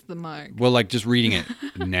missed the mark. Well, like, just reading it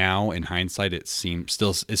now in hindsight, it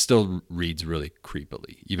still reads really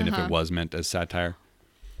creepily, even if it was meant as satire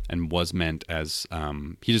and was meant as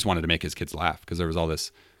he just wanted to make his kids laugh, because there was all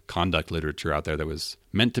this conduct literature out there that was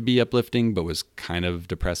meant to be uplifting but was kind of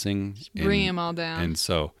depressing. Bring them all down. And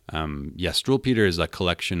so, Struwwelpeter is a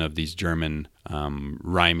collection of these German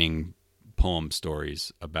rhyming poem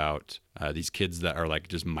stories about these kids that are like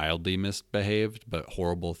just mildly misbehaved, but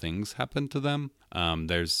horrible things happen to them.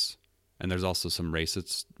 There's also some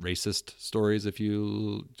racist stories. If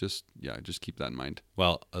you just keep that in mind.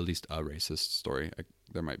 Well, at least a racist story.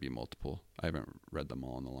 There might be multiple. I haven't read them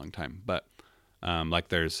all in a long time, but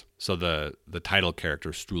the title character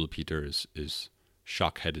Struwwelpeter is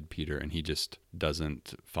shock-headed Peter, and he just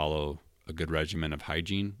doesn't follow a good regimen of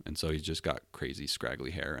hygiene, and so he's just got crazy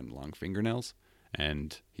scraggly hair and long fingernails,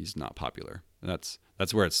 and he's not popular. And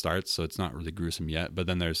that's where it starts. So it's not really gruesome yet, but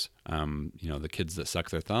then there's the kids that suck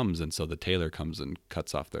their thumbs, and so the tailor comes and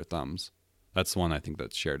cuts off their thumbs. That's the one I think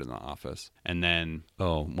that's shared in the office. And then,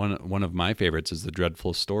 one of my favorites is the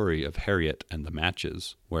dreadful story of Harriet and the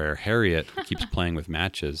matches, where Harriet keeps playing with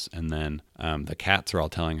matches, and then the cats are all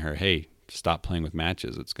telling her, "Hey, stop playing with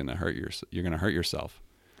matches. It's gonna hurt you're gonna hurt yourself."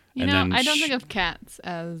 I don't think of cats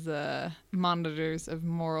as monitors of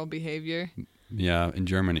moral behavior. Yeah, in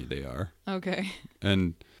Germany they are. Okay.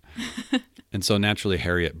 And so naturally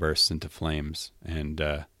Harriet bursts into flames, and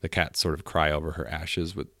the cats sort of cry over her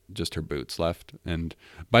ashes with just her boots left. And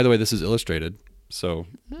by the way, this is illustrated, so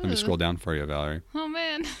let me scroll down for you, Valerie. Oh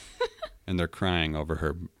man. And they're crying over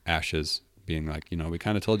her ashes, being like, we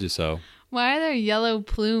kind of told you so. Why are there yellow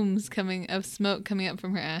plumes of smoke coming up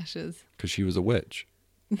from her ashes? Because she was a witch.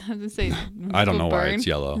 I was gonna say, I don't know why it's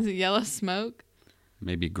yellow. Is it yellow smoke?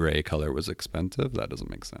 Maybe gray color was expensive. That doesn't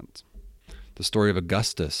make sense. The story of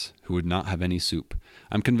Augustus, who would not have any soup.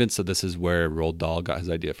 I'm convinced that this is where Roald Dahl got his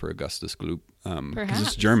idea for Augustus Gloop. Because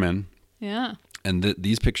it's German. Yeah. And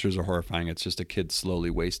these pictures are horrifying. It's just a kid slowly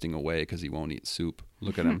wasting away because he won't eat soup.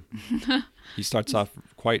 Look at him. He starts off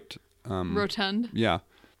quite... rotund. Yeah.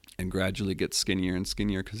 And gradually gets skinnier and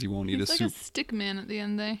skinnier because he won't eat his soup. He's like a stick man at the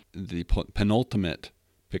end there. The penultimate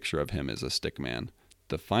picture of him is a stick man.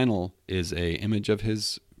 The final is a image of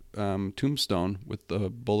his tombstone with a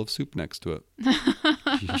bowl of soup next to it.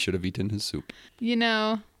 He should have eaten his soup.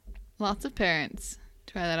 Lots of parents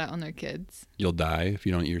try that out on their kids. You'll die if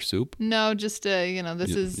you don't eat your soup? No, just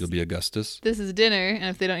you'll be Augustus. This is dinner, and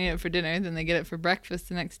if they don't eat it for dinner, then they get it for breakfast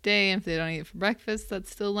the next day, and if they don't eat it for breakfast,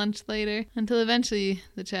 that's still lunch later, until eventually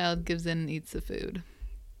the child gives in and eats the food.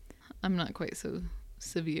 I'm not quite so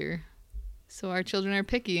severe. So our children are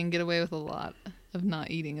picky and get away with a lot of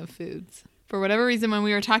not eating of foods. For whatever reason, when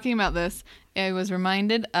we were talking about this, I was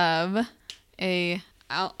reminded of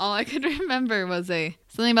all I could remember was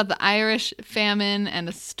something about the Irish famine and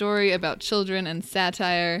a story about children and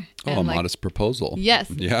satire. Oh, A Modest Proposal. Yes.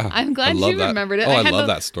 Yeah. I'm glad you remembered it. Oh, I love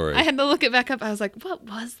that story. I had to look it back up. I was like, what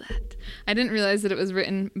was that? I didn't realize that it was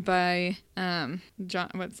written by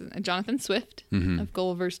Jonathan Swift of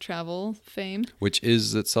Gulliver's Travel fame. Which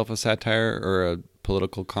is itself a satire or a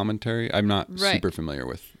political commentary. I'm not super familiar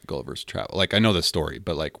with Gulliver's Travel. Like, I know the story,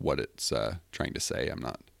 but like what it's trying to say, I'm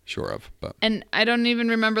not sure of. And I don't even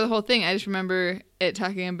remember the whole thing. I just remember it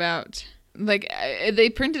talking about, like, they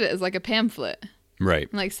printed it as like a pamphlet. Right.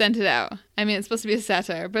 And, like, sent it out. I mean, it's supposed to be a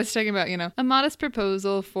satire, but it's talking about, a modest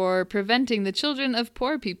proposal for preventing the children of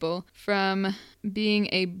poor people from being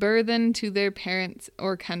a burden to their parents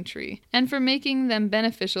or country, and for making them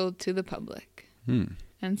beneficial to the public.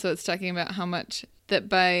 And so it's talking about how much that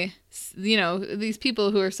by, these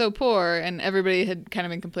people who are so poor, and everybody had kind of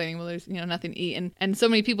been complaining, well, there's, nothing to eat. And so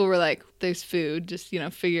many people were like, there's food, just,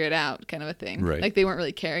 figure it out kind of a thing. Right. Like, they weren't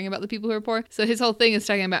really caring about the people who are poor. So his whole thing is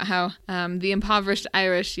talking about how the impoverished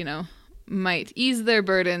Irish, might ease their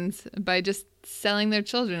burdens by just selling their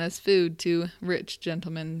children as food to rich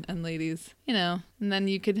gentlemen and ladies, and then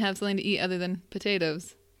you could have something to eat other than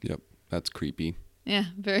potatoes. Yep, that's creepy. Yeah,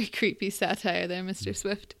 very creepy satire there, Mr.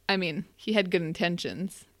 Swift. I mean, he had good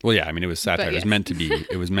intentions. Well, yeah, I mean, it was satire. But It was yes. meant to be.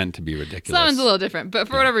 It was meant to be ridiculous. So that one's a little different, but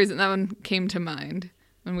for whatever reason, that one came to mind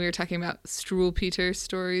when we were talking about Struwelpeter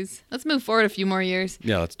stories. Let's move forward a few more years.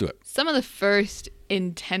 Yeah, let's do it. Some of the first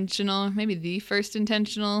intentional, maybe the first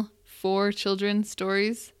intentional for children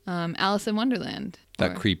stories, Alice in Wonderland.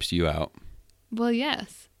 That creeps you out. Well,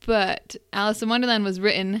 yes, but Alice in Wonderland was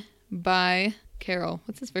written by Carroll.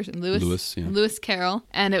 What's his first name? Lewis, yeah. Lewis Carroll.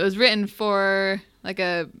 And it was written for like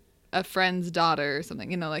a friend's daughter or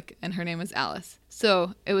something, and her name was Alice.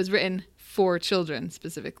 So it was written for children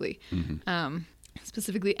specifically.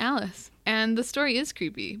 Specifically Alice. And the story is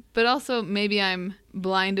creepy, but also maybe I'm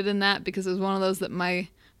blinded in that because it was one of those that my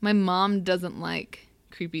mom doesn't like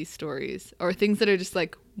creepy stories or things that are just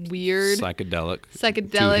like weird, Psychedelic, too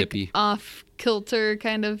hippie. off kilter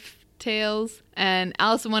kind of tales. And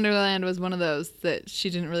Alice in Wonderland was one of those that she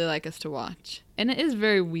didn't really like us to watch. And it is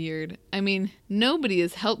very weird. I mean, nobody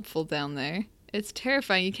is helpful down there. It's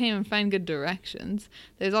terrifying. You can't even find good directions.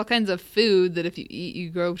 There's all kinds of food that if you eat, you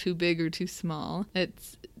grow too big or too small.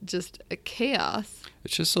 It's just a chaos.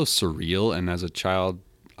 It's just so surreal. And as a child,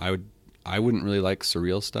 I wouldn't really like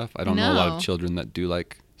surreal stuff. I don't know a lot of children that do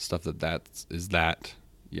like stuff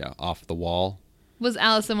off the wall. Was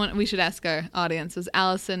Alice in we should ask our audience, was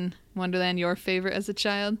Alice in Wonderland your favorite as a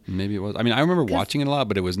child? Maybe it was. I mean, I remember watching it a lot,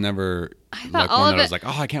 but it was never like one that I was like,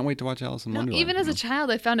 oh, I can't wait to watch Alice in Wonderland. Even as a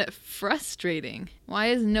child, I found it frustrating. Why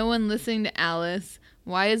is no one listening to Alice?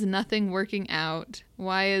 Why is nothing working out?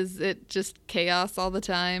 Why is it just chaos all the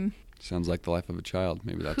time? Sounds like the life of a child.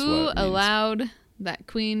 Maybe that's Who what it means. allowed that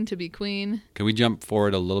queen to be queen? Can we jump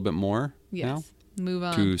forward a little bit more now? Yes. Move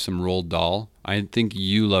on. To some Roald Dahl. I think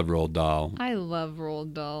you love Roald Dahl. I love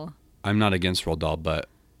Roald Dahl. I'm not against Roald Dahl, but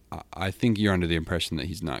I think you're under the impression that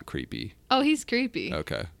he's not creepy. Oh, he's creepy.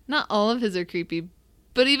 Okay. Not all of his are creepy,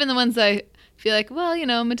 but even the ones I feel like, well,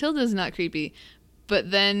 Matilda's not creepy.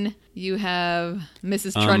 But then you have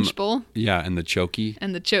Mrs. Trunchbull. Yeah, and the Chokey.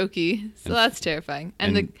 And the Chokey. So that's terrifying.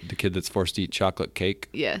 And the kid that's forced to eat chocolate cake.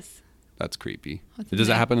 Yes. That's creepy. Does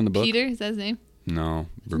that happen in the book? Peter, is that his name? No,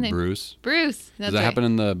 Bruce. Bruce. That's Does that happen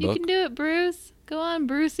in the book? You can do it, Bruce. Go on,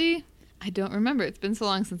 Brucey. I don't remember. It's been so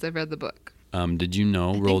long since I've read the book. Did you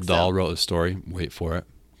know Roald Dahl wrote a story, wait for it,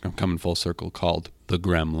 I'm coming full circle, called The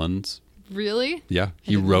Gremlins? Really? Yeah,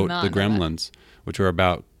 he wrote The Gremlins, which were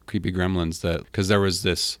about creepy gremlins because there was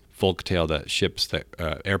this folk tale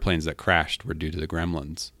that airplanes that crashed were due to the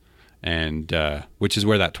gremlins. And which is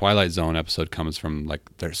where that Twilight Zone episode comes from, like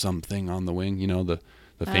there's something on the wing,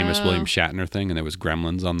 the famous William Shatner thing, and there was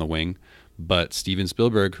gremlins on the wing. But Steven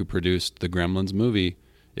Spielberg, who produced the Gremlins movie,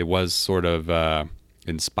 it was sort of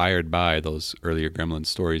inspired by those earlier Gremlins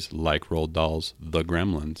stories, like Roald Dahl's The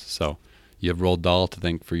Gremlins. So you have Roald Dahl to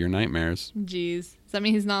thank for your nightmares. Jeez. Does that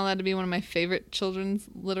mean he's not allowed to be one of my favorite children's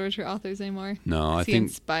literature authors anymore? No, I think he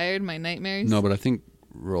inspired my nightmares. No, but I think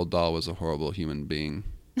Roald Dahl was a horrible human being.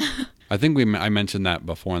 I think I mentioned that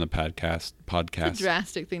before on the podcast. It's a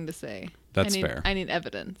drastic thing to say. That's fair. I need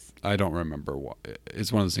evidence. I don't remember what.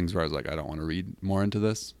 It's one of those things where I was like, I don't want to read more into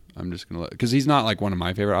this. I'm just gonna because he's not like one of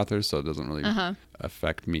my favorite authors, so it doesn't really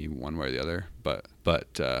affect me one way or the other. But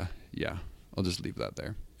yeah, I'll just leave that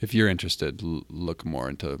there. If you're interested, look more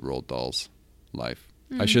into Roald Dahl's life.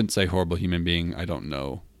 I shouldn't say horrible human being. I don't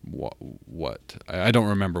know what I don't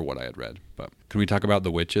remember what I had read. But can we talk about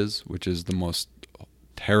The Witches, which is the most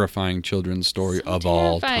terrifying children's story of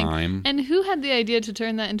all time? And who had the idea to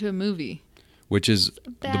turn that into a movie? Which is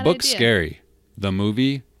the book's scary. The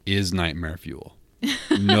movie is nightmare fuel.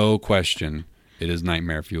 No question. It is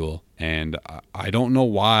nightmare fuel. And I don't know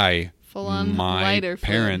why my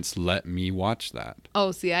parents let me watch that.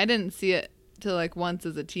 Oh, see, I didn't see it till like once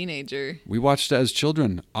as a teenager. We watched it as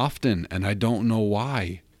children often, and I don't know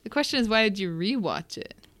why. The question is, why did you rewatch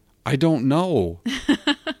it? I don't know.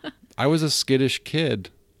 I was a skittish kid,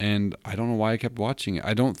 and I don't know why I kept watching it.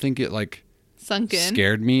 I don't think it sunk in,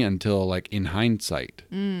 scared me until like in hindsight.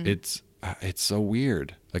 It's so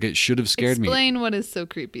weird. Like it should have scared me. Explain what is so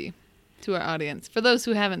creepy to our audience for those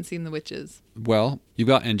who haven't seen The Witches. Well, you've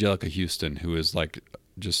got Angelica Houston, who is like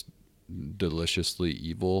just deliciously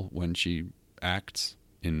evil when she acts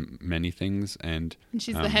in many things, and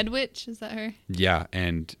she's the head witch. Is that her? Yeah,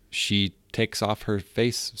 and she takes off her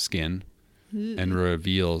face skin and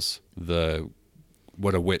reveals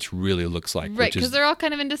what a witch really looks like. Right, because they're all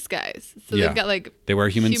kind of in disguise. So they've got like they wear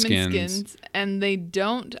human skins, and they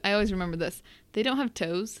don't. I always remember this. They don't have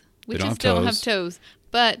toes. Witches don't have toes,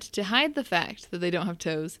 But to hide the fact that they don't have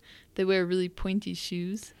toes, they wear really pointy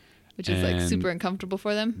shoes, which is like And super uncomfortable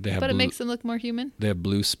for them. they have But it blue- makes them look more human. They have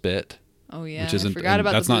blue spit, Oh yeah, which isn't. I forgot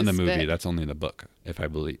about that's the not in the blue movie. spit. That's only in the book, if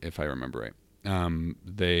I remember right.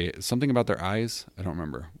 They something about their eyes. I don't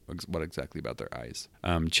remember what exactly about their eyes.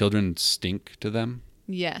 Children stink to them.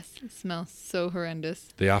 Yes, it smells so horrendous.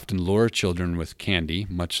 They often lure children with candy,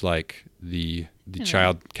 much like the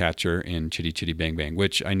child catcher in Chitty Chitty Bang Bang,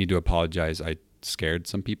 which I need to apologize. I scared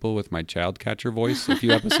some people with my child catcher voice a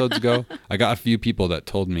few episodes ago. I got a few people that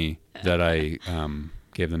told me that I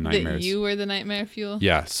gave them nightmares. That you were the nightmare fuel?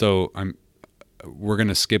 Yeah, so we're going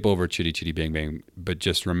to skip over Chitty Chitty Bang Bang, but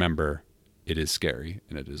just remember it is scary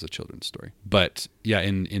and it is a children's story. But yeah,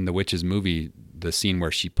 in the Witches movie, the scene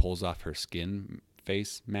where she pulls off her skin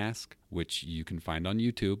face mask, which you can find on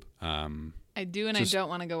YouTube. I do, and I don't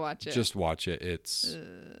want to go watch it. Just watch it. It's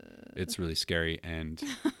really scary, and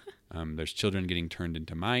there's children getting turned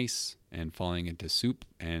into mice and falling into soup,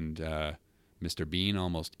 and Mr. Bean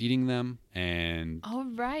almost eating them, and Oh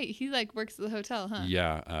right, he like works at the hotel, huh?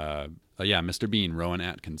 yeah, Mr. Bean, Rowan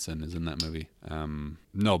Atkinson is in that movie.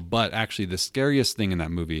 No, but actually the scariest thing in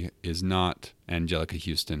that movie is not Angelica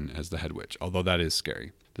Houston as the head witch, although that is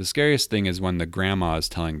scary. The scariest thing is when the grandma is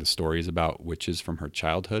telling the stories about witches from her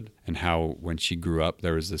childhood and how when she grew up,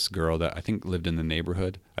 there was this girl that I think lived in the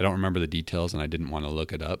neighborhood. I don't remember the details and I didn't want to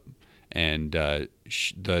look it up. And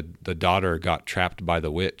the daughter got trapped by the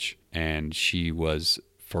witch and she was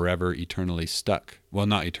forever eternally stuck. Well,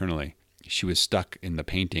 not eternally. She was stuck in the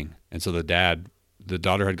painting. And so the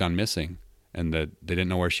daughter had gone missing and they didn't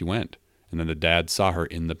know where she went. And then the dad saw her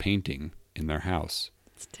in the painting in their house.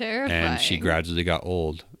 It's terrifying. And she gradually got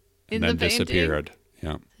old and then disappeared.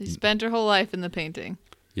 Yeah. She spent her whole life in the painting.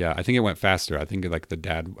 Yeah, I think it went faster. I think like the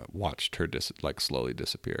dad watched her slowly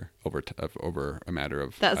disappear over a matter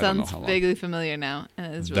of That I don't know sounds how long. vaguely familiar now,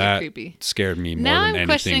 and it is really That creepy. scared me more Now than I'm anything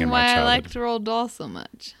questioning in my why I childhood. liked Roald Dahl so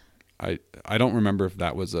much. I don't remember if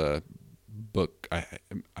that was a book.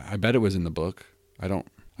 I bet it was in the book. I've only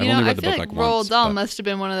read I the feel book like like Roald once. Dahl but- must have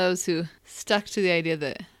been one of those who stuck to the idea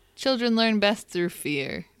that children learn best through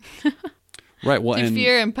fear. Right. Well, Through and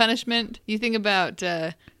fear and punishment. You think about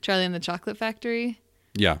Charlie and the Chocolate Factory,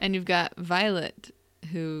 yeah, and you've got Violet,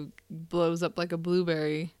 who blows up like a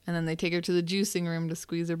blueberry, and then they take her to the juicing room to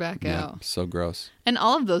squeeze her back yeah, out. so gross. And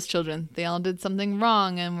all of those children, they all did something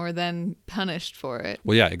wrong and were then punished for it.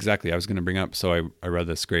 Well, yeah, exactly. I was going to bring up. So I read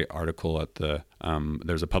this great article at the.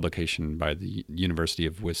 There's a publication by the University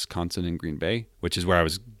of Wisconsin in Green Bay, which is where I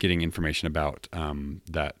was getting information about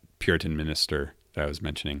that Puritan minister that I was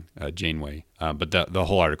mentioning, Janeway. But the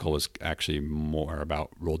whole article was actually more about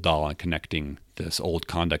Roald Dahl and connecting this old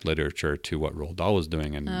conduct literature to what Roald Dahl was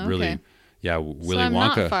doing, and Oh, really, okay. yeah, Willy I'm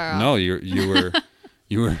Wonka. not far off. No,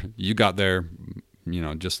 you got there,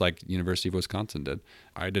 just like University of Wisconsin did.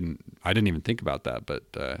 I didn't even think about that, but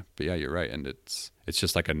yeah, you're right, and it's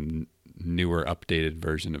just like a newer, updated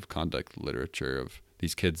version of conduct literature of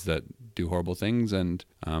these kids that do horrible things and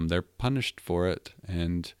they're punished for it,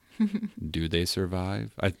 and do they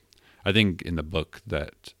survive? I think in the book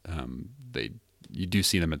that you do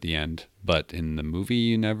see them at the end, but in the movie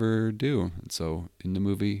you never do. And so in the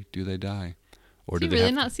movie, do they die, or Do do you they really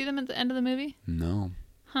have not see them at the end of the movie? No.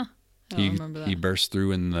 I don't remember that. He bursts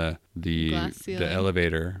through in the Glass ceiling.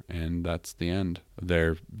 elevator, and that's the end.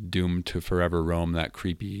 They're doomed to forever roam that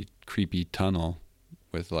creepy tunnel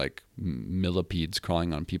with like millipedes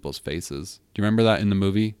crawling on people's faces. Do you remember that in the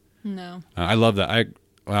movie? No. I love that. I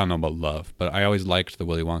don't know about love, but I always liked the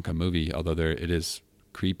Willy Wonka movie, although it is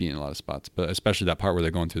creepy in a lot of spots, but especially that part where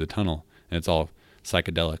they're going through the tunnel and it's all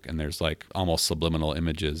psychedelic and there's like almost subliminal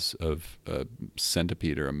images of a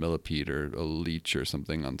centipede or a millipede or a leech or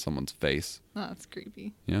something on someone's face. Oh, that's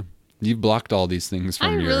creepy. Yeah. You've blocked all these things from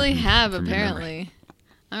I your really have, from your memory. apparently.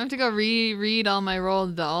 I have to go reread all my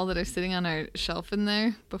Roald Dahl that are sitting on our shelf in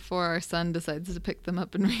there before our son decides to pick them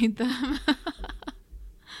up and read them.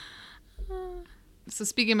 So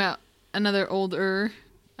speaking about another older,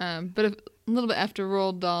 but a little bit after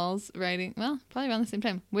Roald Dahl's writing, well, probably around the same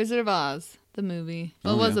time, Wizard of Oz, the movie.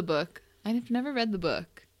 Well, Oh, it was yeah. a book. I've never read the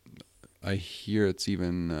book. I hear it's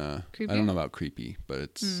even I Creepier? don't know about creepy, but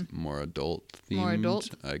it's more adult themed. More adult?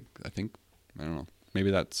 I think, I don't know.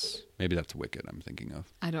 Maybe that's Wicked I'm thinking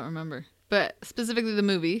of. I don't remember. But specifically the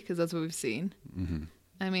movie, because that's what we've seen. Mm-hmm.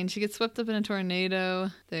 I mean, she gets swept up in a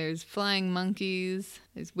tornado. There's flying monkeys.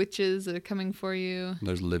 There's witches that are coming for you.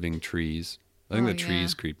 There's living trees. I think Oh, the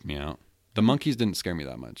trees yeah. creeped me out. The monkeys didn't scare me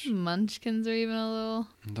that much. Munchkins are even a little...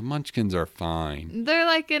 The munchkins are fine. They're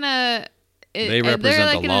like in a They they're represent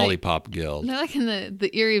like the Lollipop Guild. They're like in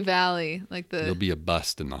the Erie Valley, like There'll be a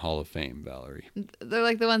bust in the Hall of Fame, Valerie. they're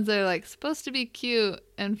like the ones that are like supposed to be cute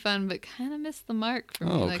and fun, but kind of miss the mark for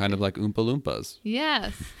me. Oh, kind of like Oompa Loompas.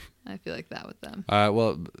 Yes, I feel like that with them.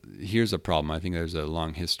 Well, here's a problem. I think there's a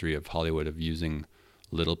long history of Hollywood of using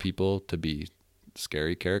little people to be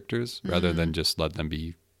scary characters rather than just let them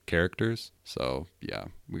be characters. So, yeah,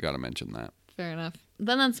 we got to mention that. Fair enough.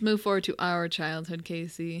 Then let's move forward to our childhood,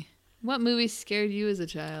 Casey. What movie scared you as a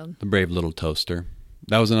child? The Brave Little Toaster.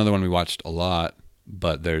 That was another one we watched a lot,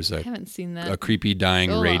 but there's I haven't seen that. a creepy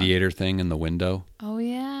dying radiator thing in the window. Oh,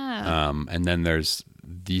 yeah. And then there's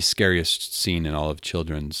the scariest scene in all of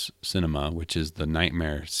children's cinema, which is the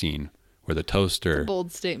nightmare scene where the toaster...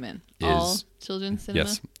 Bold statement. All children's cinema?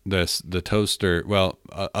 Yes. The toaster, well,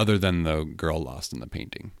 other than the girl lost in the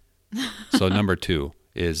painting. So number 2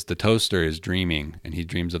 is the toaster is dreaming, and he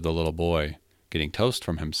dreams of the little boy getting toast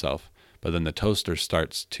from himself. But then the toast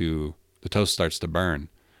starts to burn,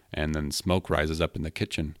 and then smoke rises up in the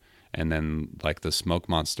kitchen, and then like the smoke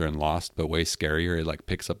monster in Lost, but way scarier, it like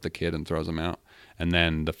picks up the kid and throws him out. And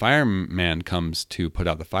then the fireman comes to put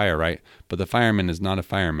out the fire, right? But the fireman is not a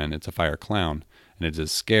fireman, it's a fire clown, and it's a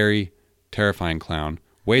scary, terrifying clown,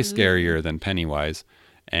 way scarier than Pennywise.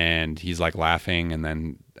 And he's like laughing, and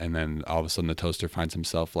then all of a sudden the toaster finds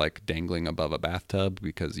himself like dangling above a bathtub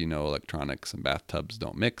because electronics and bathtubs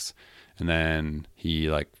don't mix. And then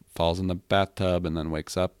he like falls in the bathtub and then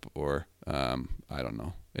wakes up, or I don't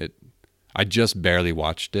know. I just barely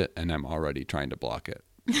watched it and I'm already trying to block it.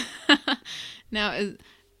 Now,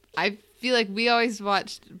 I feel like we always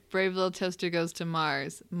watched Brave Little Toaster Goes to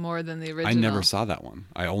Mars more than the original. I never saw that one.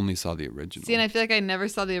 I only saw the original. See, and I feel like I never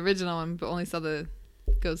saw the original one, but only saw the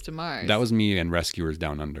Goes to Mars. That was me and Rescuers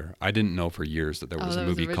Down Under. I didn't know for years that there was a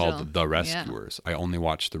movie called The Rescuers. Yeah. I only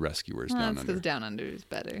watched The Rescuers Down Under. That's because Down Under is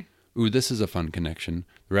better. Ooh, this is a fun connection.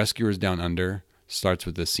 The Rescuers Down Under starts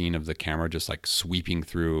with the scene of the camera just like sweeping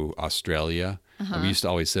through Australia. And we used to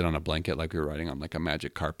always sit on a blanket like we were riding on like a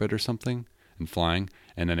magic carpet or something and flying.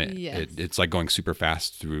 And then it's like going super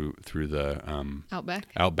fast through the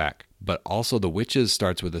Outback. But also The Witches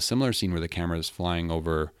starts with a similar scene where the camera is flying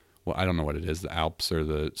over, well, I don't know what it is, the Alps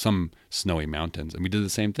or some snowy mountains. And we did the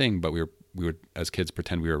same thing, but we would as kids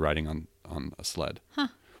pretend we were riding on a sled. Huh.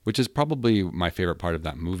 Which is probably my favorite part of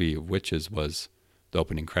that movie, Witches, was the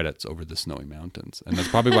opening credits over the snowy mountains. And that's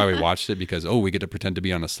probably why we watched it, because, we get to pretend to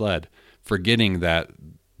be on a sled, forgetting that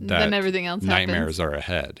then everything else nightmares happens. Are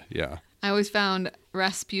ahead. Yeah. I always found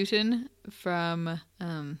Rasputin from,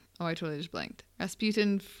 I totally just blanked.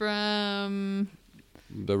 Rasputin from...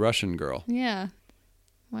 The Russian girl. Yeah.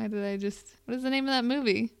 Why did what is the name of that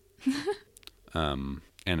movie?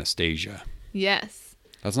 Anastasia. Yes.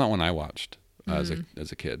 That's not one I watched as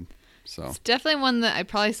a kid. So it's definitely one that I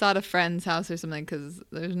probably saw at a friend's house or something, because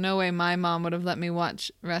there's no way my mom would have let me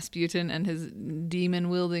watch Rasputin and his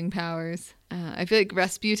demon-wielding powers. I feel like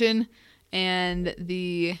Rasputin and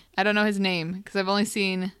I don't know his name, because I've only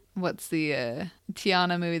seen, what's the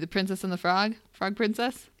Tiana movie, The Princess and the Frog? Frog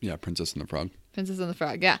Princess? Yeah, Princess and the Frog. Princess and the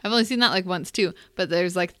Frog, yeah. I've only seen that like once too, but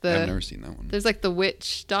there's like I've never seen that one. There's like the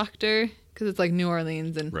witch doctor, because it's like New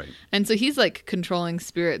Orleans, right. And so he's like controlling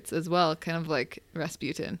spirits as well, kind of like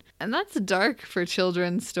Rasputin. And that's dark for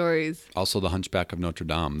children's stories. Also The Hunchback of Notre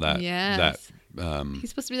Dame, that he's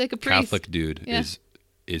supposed to be like a priest. Catholic dude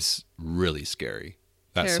is really scary.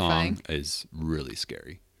 That Terrifying. Song is really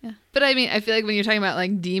scary. Yeah. But I mean, I feel like when you're talking about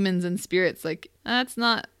like demons and spirits, like that's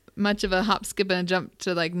not much of a hop, skip, and a jump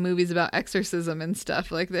to like movies about exorcism and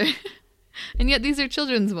stuff like that. And yet these are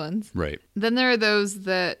children's ones. Right. Then there are those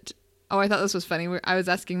that, I thought this was funny. I was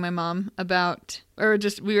asking my mom about,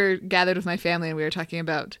 we were gathered with my family and we were talking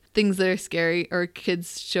about things that are scary, or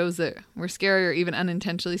kids shows that were scary or even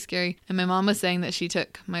unintentionally scary. And my mom was saying that she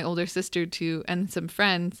took my older sister and some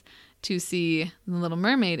friends to see The Little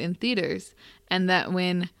Mermaid in theaters. And that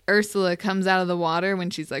when Ursula comes out of the water, when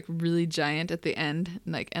she's like really giant at the end,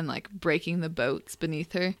 and breaking the boats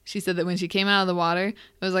beneath her, she said that when she came out of the water, it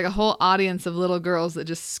was like a whole audience of little girls that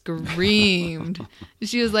just screamed.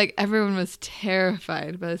 She was like, everyone was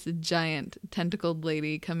terrified by this giant tentacled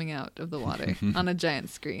lady coming out of the water on a giant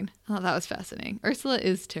screen. I thought that was fascinating. Ursula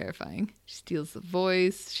is terrifying. She steals the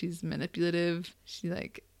voice. She's manipulative. She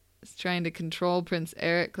is trying to control Prince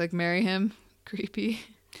Eric, marry him. Creepy.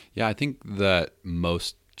 Yeah, I think that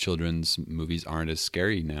most children's movies aren't as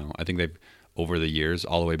scary now. I think they've, over the years,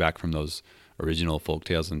 all the way back from those original folk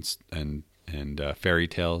tales and fairy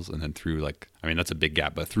tales, and then through that's a big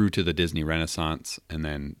gap, but through to the Disney Renaissance, and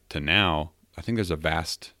then to now, I think there's a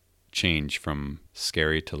vast change from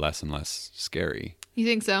scary to less and less scary. You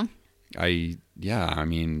think so? I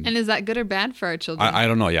mean, And is that good or bad for our children? I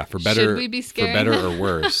don't know. Yeah, for better, Should we be for scaring better them? or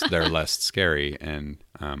worse, they're less scary. And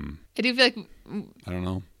I do feel like I don't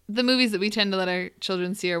know. the movies that we tend to let our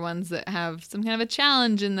children see are ones that have some kind of a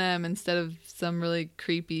challenge in them instead of some really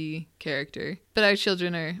creepy character. But our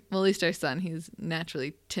children are, well, at least our son, he's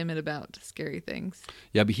naturally timid about scary things.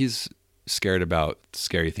 Yeah, but he's scared about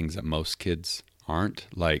scary things that most kids aren't,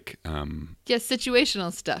 like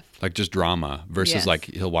Situational stuff. like just drama versus Yes. like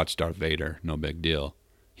he'll watch Darth Vader, no big deal.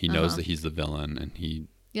 He knows that he's the villain, and he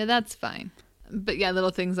Yeah, that's fine. But yeah, little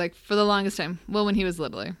things like for the longest time, well, when he was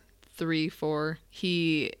littler, 3, 4,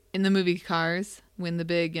 he, in the movie Cars, when the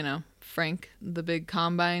big, Frank, the big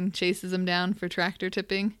combine chases him down for tractor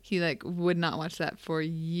tipping, he like would not watch that for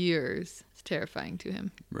years. It's terrifying to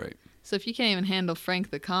him. right. So if you can't even handle Frank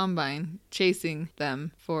the combine chasing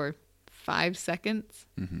them for 5 seconds,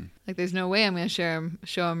 like there's no way I'm going to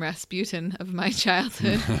show him Rasputin of my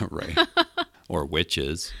childhood. Right. Or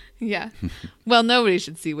witches. Yeah. Well, nobody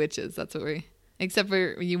should see witches. That's what except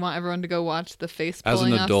for you want everyone to go watch the face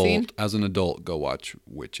pulling off scene. As an adult, go watch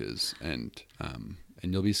witches, and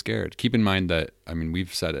you'll be scared. Keep in mind that, I mean,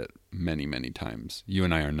 we've said it many, many times. You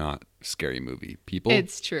and I are not scary movie people.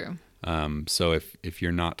 It's true. So if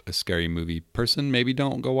you're not a scary movie person, maybe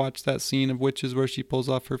don't go watch that scene of Witches where she pulls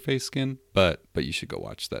off her face skin. But you should go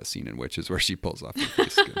watch that scene in Witches where she pulls off her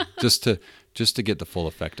face skin, just to get the full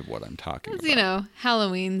effect of what I'm talking about.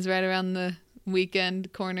 Halloween's right around the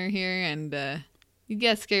weekend corner here, and you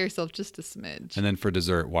gotta scare yourself just a smidge. And then for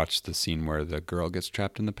dessert, watch the scene where the girl gets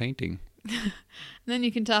trapped in the painting. And then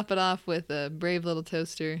you can top it off with a Brave Little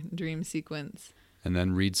Toaster dream sequence. And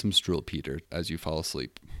then read some Struwelpeter as you fall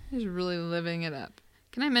asleep. He's really living it up.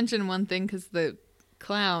 Can I mention one thing? Because the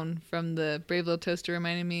clown from the Brave Little Toaster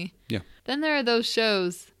reminded me. Yeah. Then there are those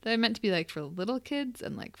shows that are meant to be like for little kids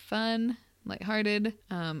and like fun, lighthearted.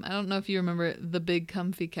 I don't know if you remember The Big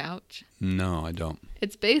Comfy Couch. No, I don't.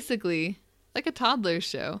 It's basically like a toddler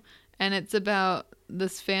show, and it's about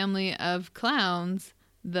this family of clowns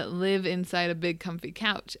that live inside a big comfy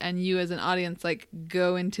couch, and you as an audience like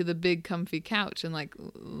go into the big comfy couch and like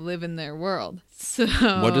live in their world. So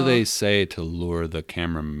What do they say to lure the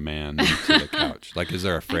cameraman to the couch? Like, is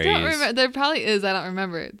there a phrase? I don't remember. There probably is. I don't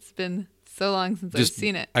remember. It's been so long since I've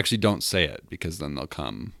seen it. Actually, don't say it, because then they'll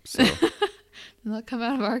come. So And they'll come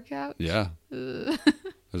out of our couch. yeah,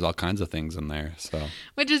 there's all kinds of things in there. So,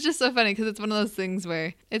 Which is just so funny because it's one of those things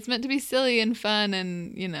where it's meant to be silly and fun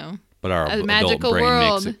and but our a adult magical brain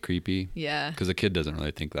world. makes it creepy. Yeah. Because a kid doesn't really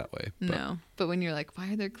think that way. But No. But when you're like,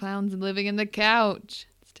 why are there clowns living in the couch?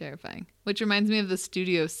 It's terrifying. Which reminds me of the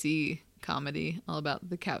Studio C comedy all about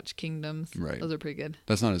the couch kingdoms. Right. Those are pretty good.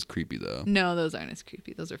 That's not as creepy, though. No, those aren't as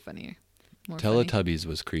creepy. Those are funnier. More funny. Teletubbies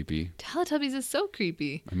was creepy. Teletubbies is so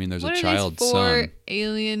creepy. I mean, there's What a are child's these four son.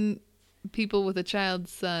 alien people with a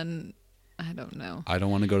child's son? I don't know. I don't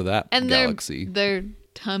want to go to that And galaxy. their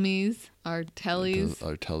tummies are tellies.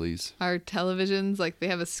 Our tellies. Are televisions. Like they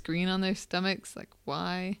have a screen on their stomachs. Like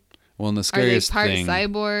why? Well, and the Are they scariest part thing.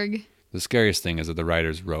 cyborg? The scariest thing is that the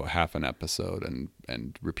writers wrote half an episode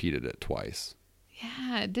and repeated it twice.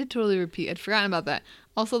 Yeah, it did totally repeat. I'd forgotten about that.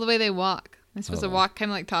 Also, the way they walk. They're supposed to walk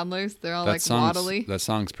kind of like toddlers. They're all like waddly. That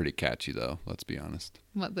song's pretty catchy, though. Let's be honest.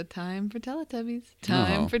 What, the time for Teletubbies?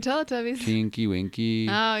 Time for Teletubbies. Tinky Winky.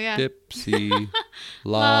 Oh, yeah. Dipsy.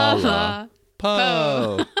 La La.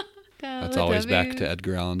 Po. That's always back to Teletubbies.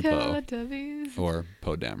 Edgar Allan Poe. Teletubbies. Or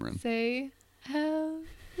Poe Dameron. Say hello.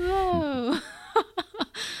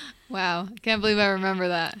 Wow. I can't believe I remember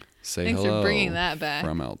that. Say Thanks hello for bringing that back.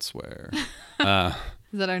 from elsewhere. Is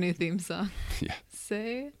that our new theme song? Yeah.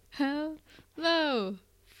 Say hello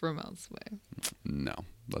from elsewhere. No,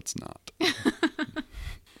 let's not.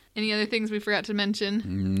 Any other things we forgot to mention?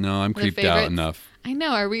 No, I'm Other creeped out favorites? enough. I know.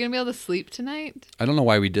 Are we going to be able to sleep tonight? I don't know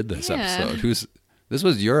why we did this Yeah. episode. This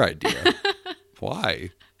was your idea.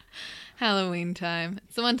 Why? Halloween time.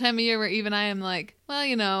 It's the one time of year where even I am like, well,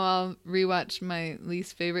 I'll rewatch my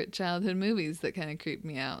least favorite childhood movies that kind of creep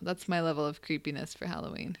me out. That's my level of creepiness for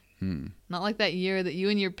Halloween. Not like that year that you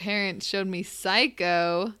and your parents showed me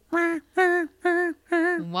Psycho.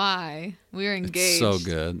 Why? We were engaged. It's so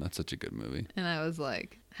good. That's such a good movie. And I was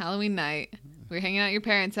like, Halloween night. We were hanging out at your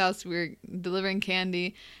parents' house. We were delivering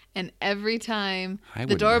candy. And every time I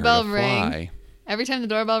the wouldn't hurt a doorbell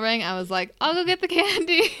fly. rang, I was like, I'll go get the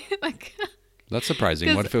candy. That's surprising.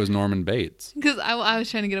 'Cause- What if it was Norman Bates? Because I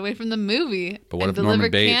was trying to get away from the movie. But what and if Norman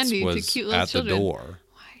deliver Bates candy to was cute little at children. the door?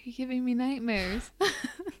 Why are you giving me nightmares?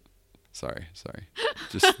 Sorry.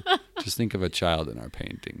 Just think of a child in our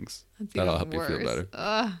paintings. That's That'll even help you feel worse. better.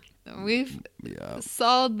 Ugh. We've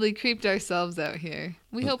solidly creeped ourselves out here.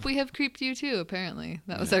 We hope we have creeped you too, apparently.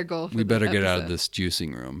 That was our goal for We better this get out of episode. this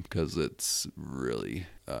juicing room because it's really,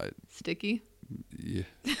 Sticky? yeah.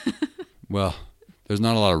 Well, there's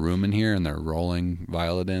not a lot of room in here and they're rolling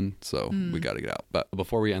Violet in, so we got to get out. But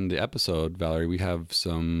before we end the episode, Valerie, we have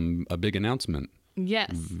a big announcement.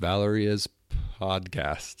 Yes. Valeria's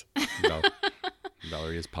podcast.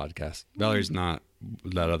 Valeria's podcast. Valeria's not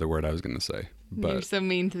that other word I was going to say. But You're so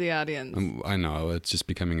mean to the audience. I know, it's just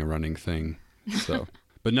becoming a running thing. So,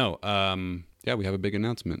 but no, yeah, we have a big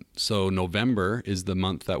announcement. So November is the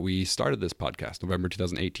month that we started this podcast, November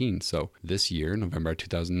 2018. So this year, November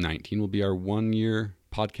 2019, will be our 1-year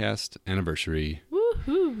podcast anniversary.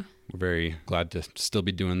 Woohoo! We're very glad to still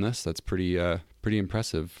be doing this. That's pretty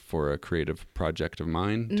impressive for a creative project of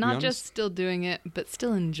mine. To be Not honest. just still doing it, but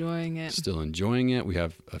still enjoying it. Still enjoying it. We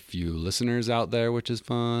have a few listeners out there, which is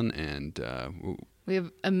fun, and We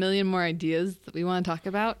have a million more ideas that we want to talk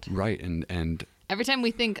about. right, and Every time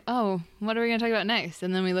we think, oh, what are we going to talk about next?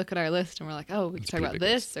 And then we look at our list and we're like, oh, we can It's talk pretty about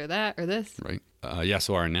big this or that or this. right. Yeah,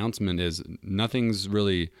 so our announcement is nothing's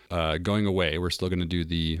really going away. We're still going to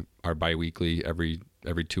do our bi-weekly every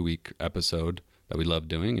 2-week episode that we love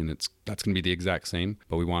doing, and that's going to be the exact same,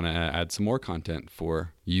 but we want to add some more content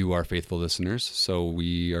for you, our faithful listeners. So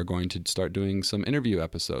we are going to start doing some interview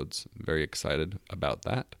episodes. Very excited about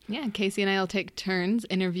that. Yeah, Casey and I will take turns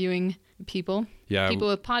interviewing people. Yeah. People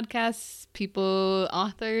with podcasts,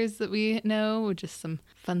 authors that we know, just some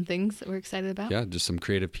fun things that we're excited about. Yeah, just some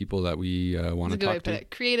creative people that we want to That's a good way talk to put to.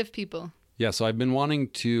 it. Creative people. Yeah, so I've been wanting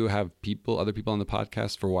to have other people on the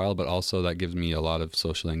podcast for a while, but also that gives me a lot of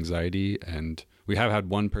social anxiety. And we have had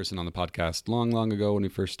one person on the podcast long ago when we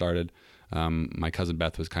first started. My cousin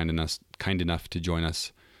Beth was kind enough to join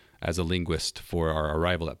us as a linguist for our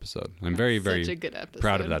arrival episode. I'm very Such a good episode.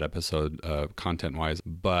 proud of that episode, content-wise,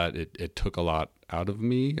 but it took a lot out of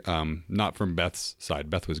me. Not from Beth's side.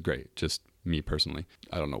 Beth was great, just me personally.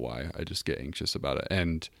 I don't know why. I just get anxious about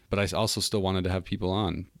it. But I also still wanted to have people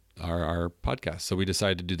on our podcast. So we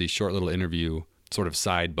decided to do these short little interview, sort of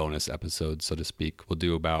side bonus episodes, so to speak. We'll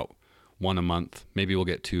do about 1 a month. Maybe we'll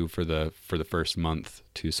get 2 for the first month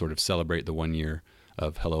to sort of celebrate the 1 year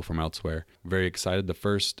of Hello from Elsewhere. Very excited. The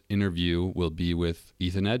first interview will be with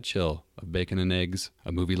Ethan Edchill of Bacon and Eggs,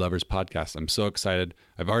 a movie lovers podcast. I'm so excited.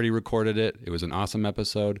 I've already recorded it. It was an awesome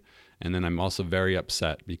episode. And then I'm also very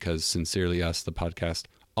upset because Sincerely Us, the podcast,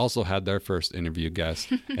 also had their first interview guest,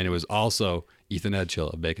 and it was also Ethan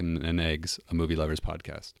Edchill of Bacon and Eggs, a movie lovers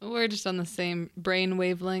podcast. We're just on the same brain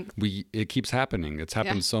wavelength. It keeps happening. It's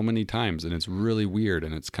happened Yeah. so many times, and it's really weird,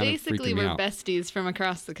 and it's kind Basically, of freaking me we're out. besties from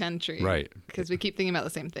across the country. Right. Because we keep thinking about the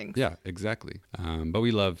same things. Yeah, exactly. But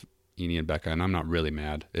we love Eni and Becca, and I'm not really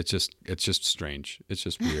mad. It's just strange. It's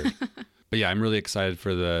just weird. But yeah, I'm really excited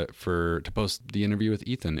to post the interview with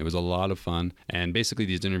Ethan. It was a lot of fun. And basically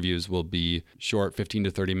these interviews will be short 15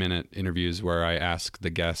 to 30 minute interviews where I ask the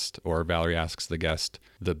guest, or Valerie asks the guest,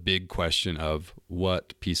 the big question of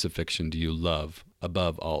what piece of fiction do you love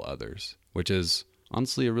above all others? Which is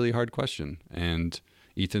honestly a really hard question. And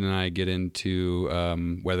Ethan and I get into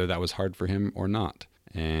whether that was hard for him or not.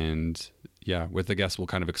 And yeah, with the guests, we'll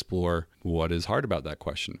kind of explore what is hard about that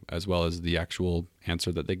question, as well as the actual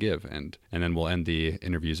answer that they give. And then we'll end the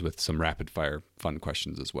interviews with some rapid fire fun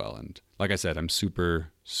questions as well. And like I said, I'm super,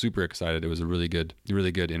 super excited. It was a really good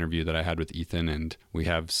interview that I had with Ethan, and we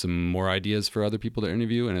have some more ideas for other people to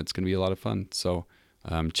interview, and it's going to be a lot of fun. So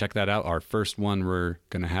check that out. Our first one we're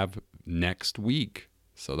going to have next week.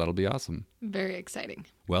 So that'll be awesome. Very exciting.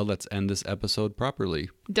 Well, let's end this episode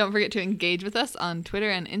properly. Don't forget to engage with us on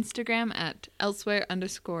Twitter and Instagram at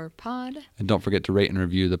elsewhere_pod. And don't forget to rate and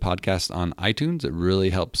review the podcast on iTunes. It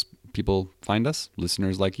really helps people find us,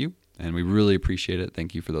 listeners like you. And we really appreciate it.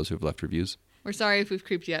 Thank you for those who have left reviews. We're sorry if we've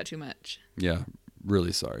creeped you out too much. Yeah,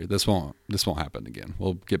 really sorry. This won't happen again.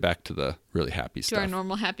 We'll get back to the really happy To stuff. our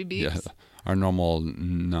normal happy beeps. Yeah, our normal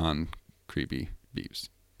non-creepy beeps.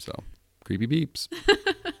 So, creepy beeps.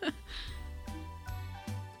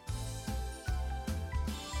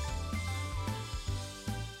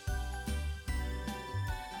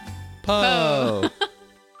 Po!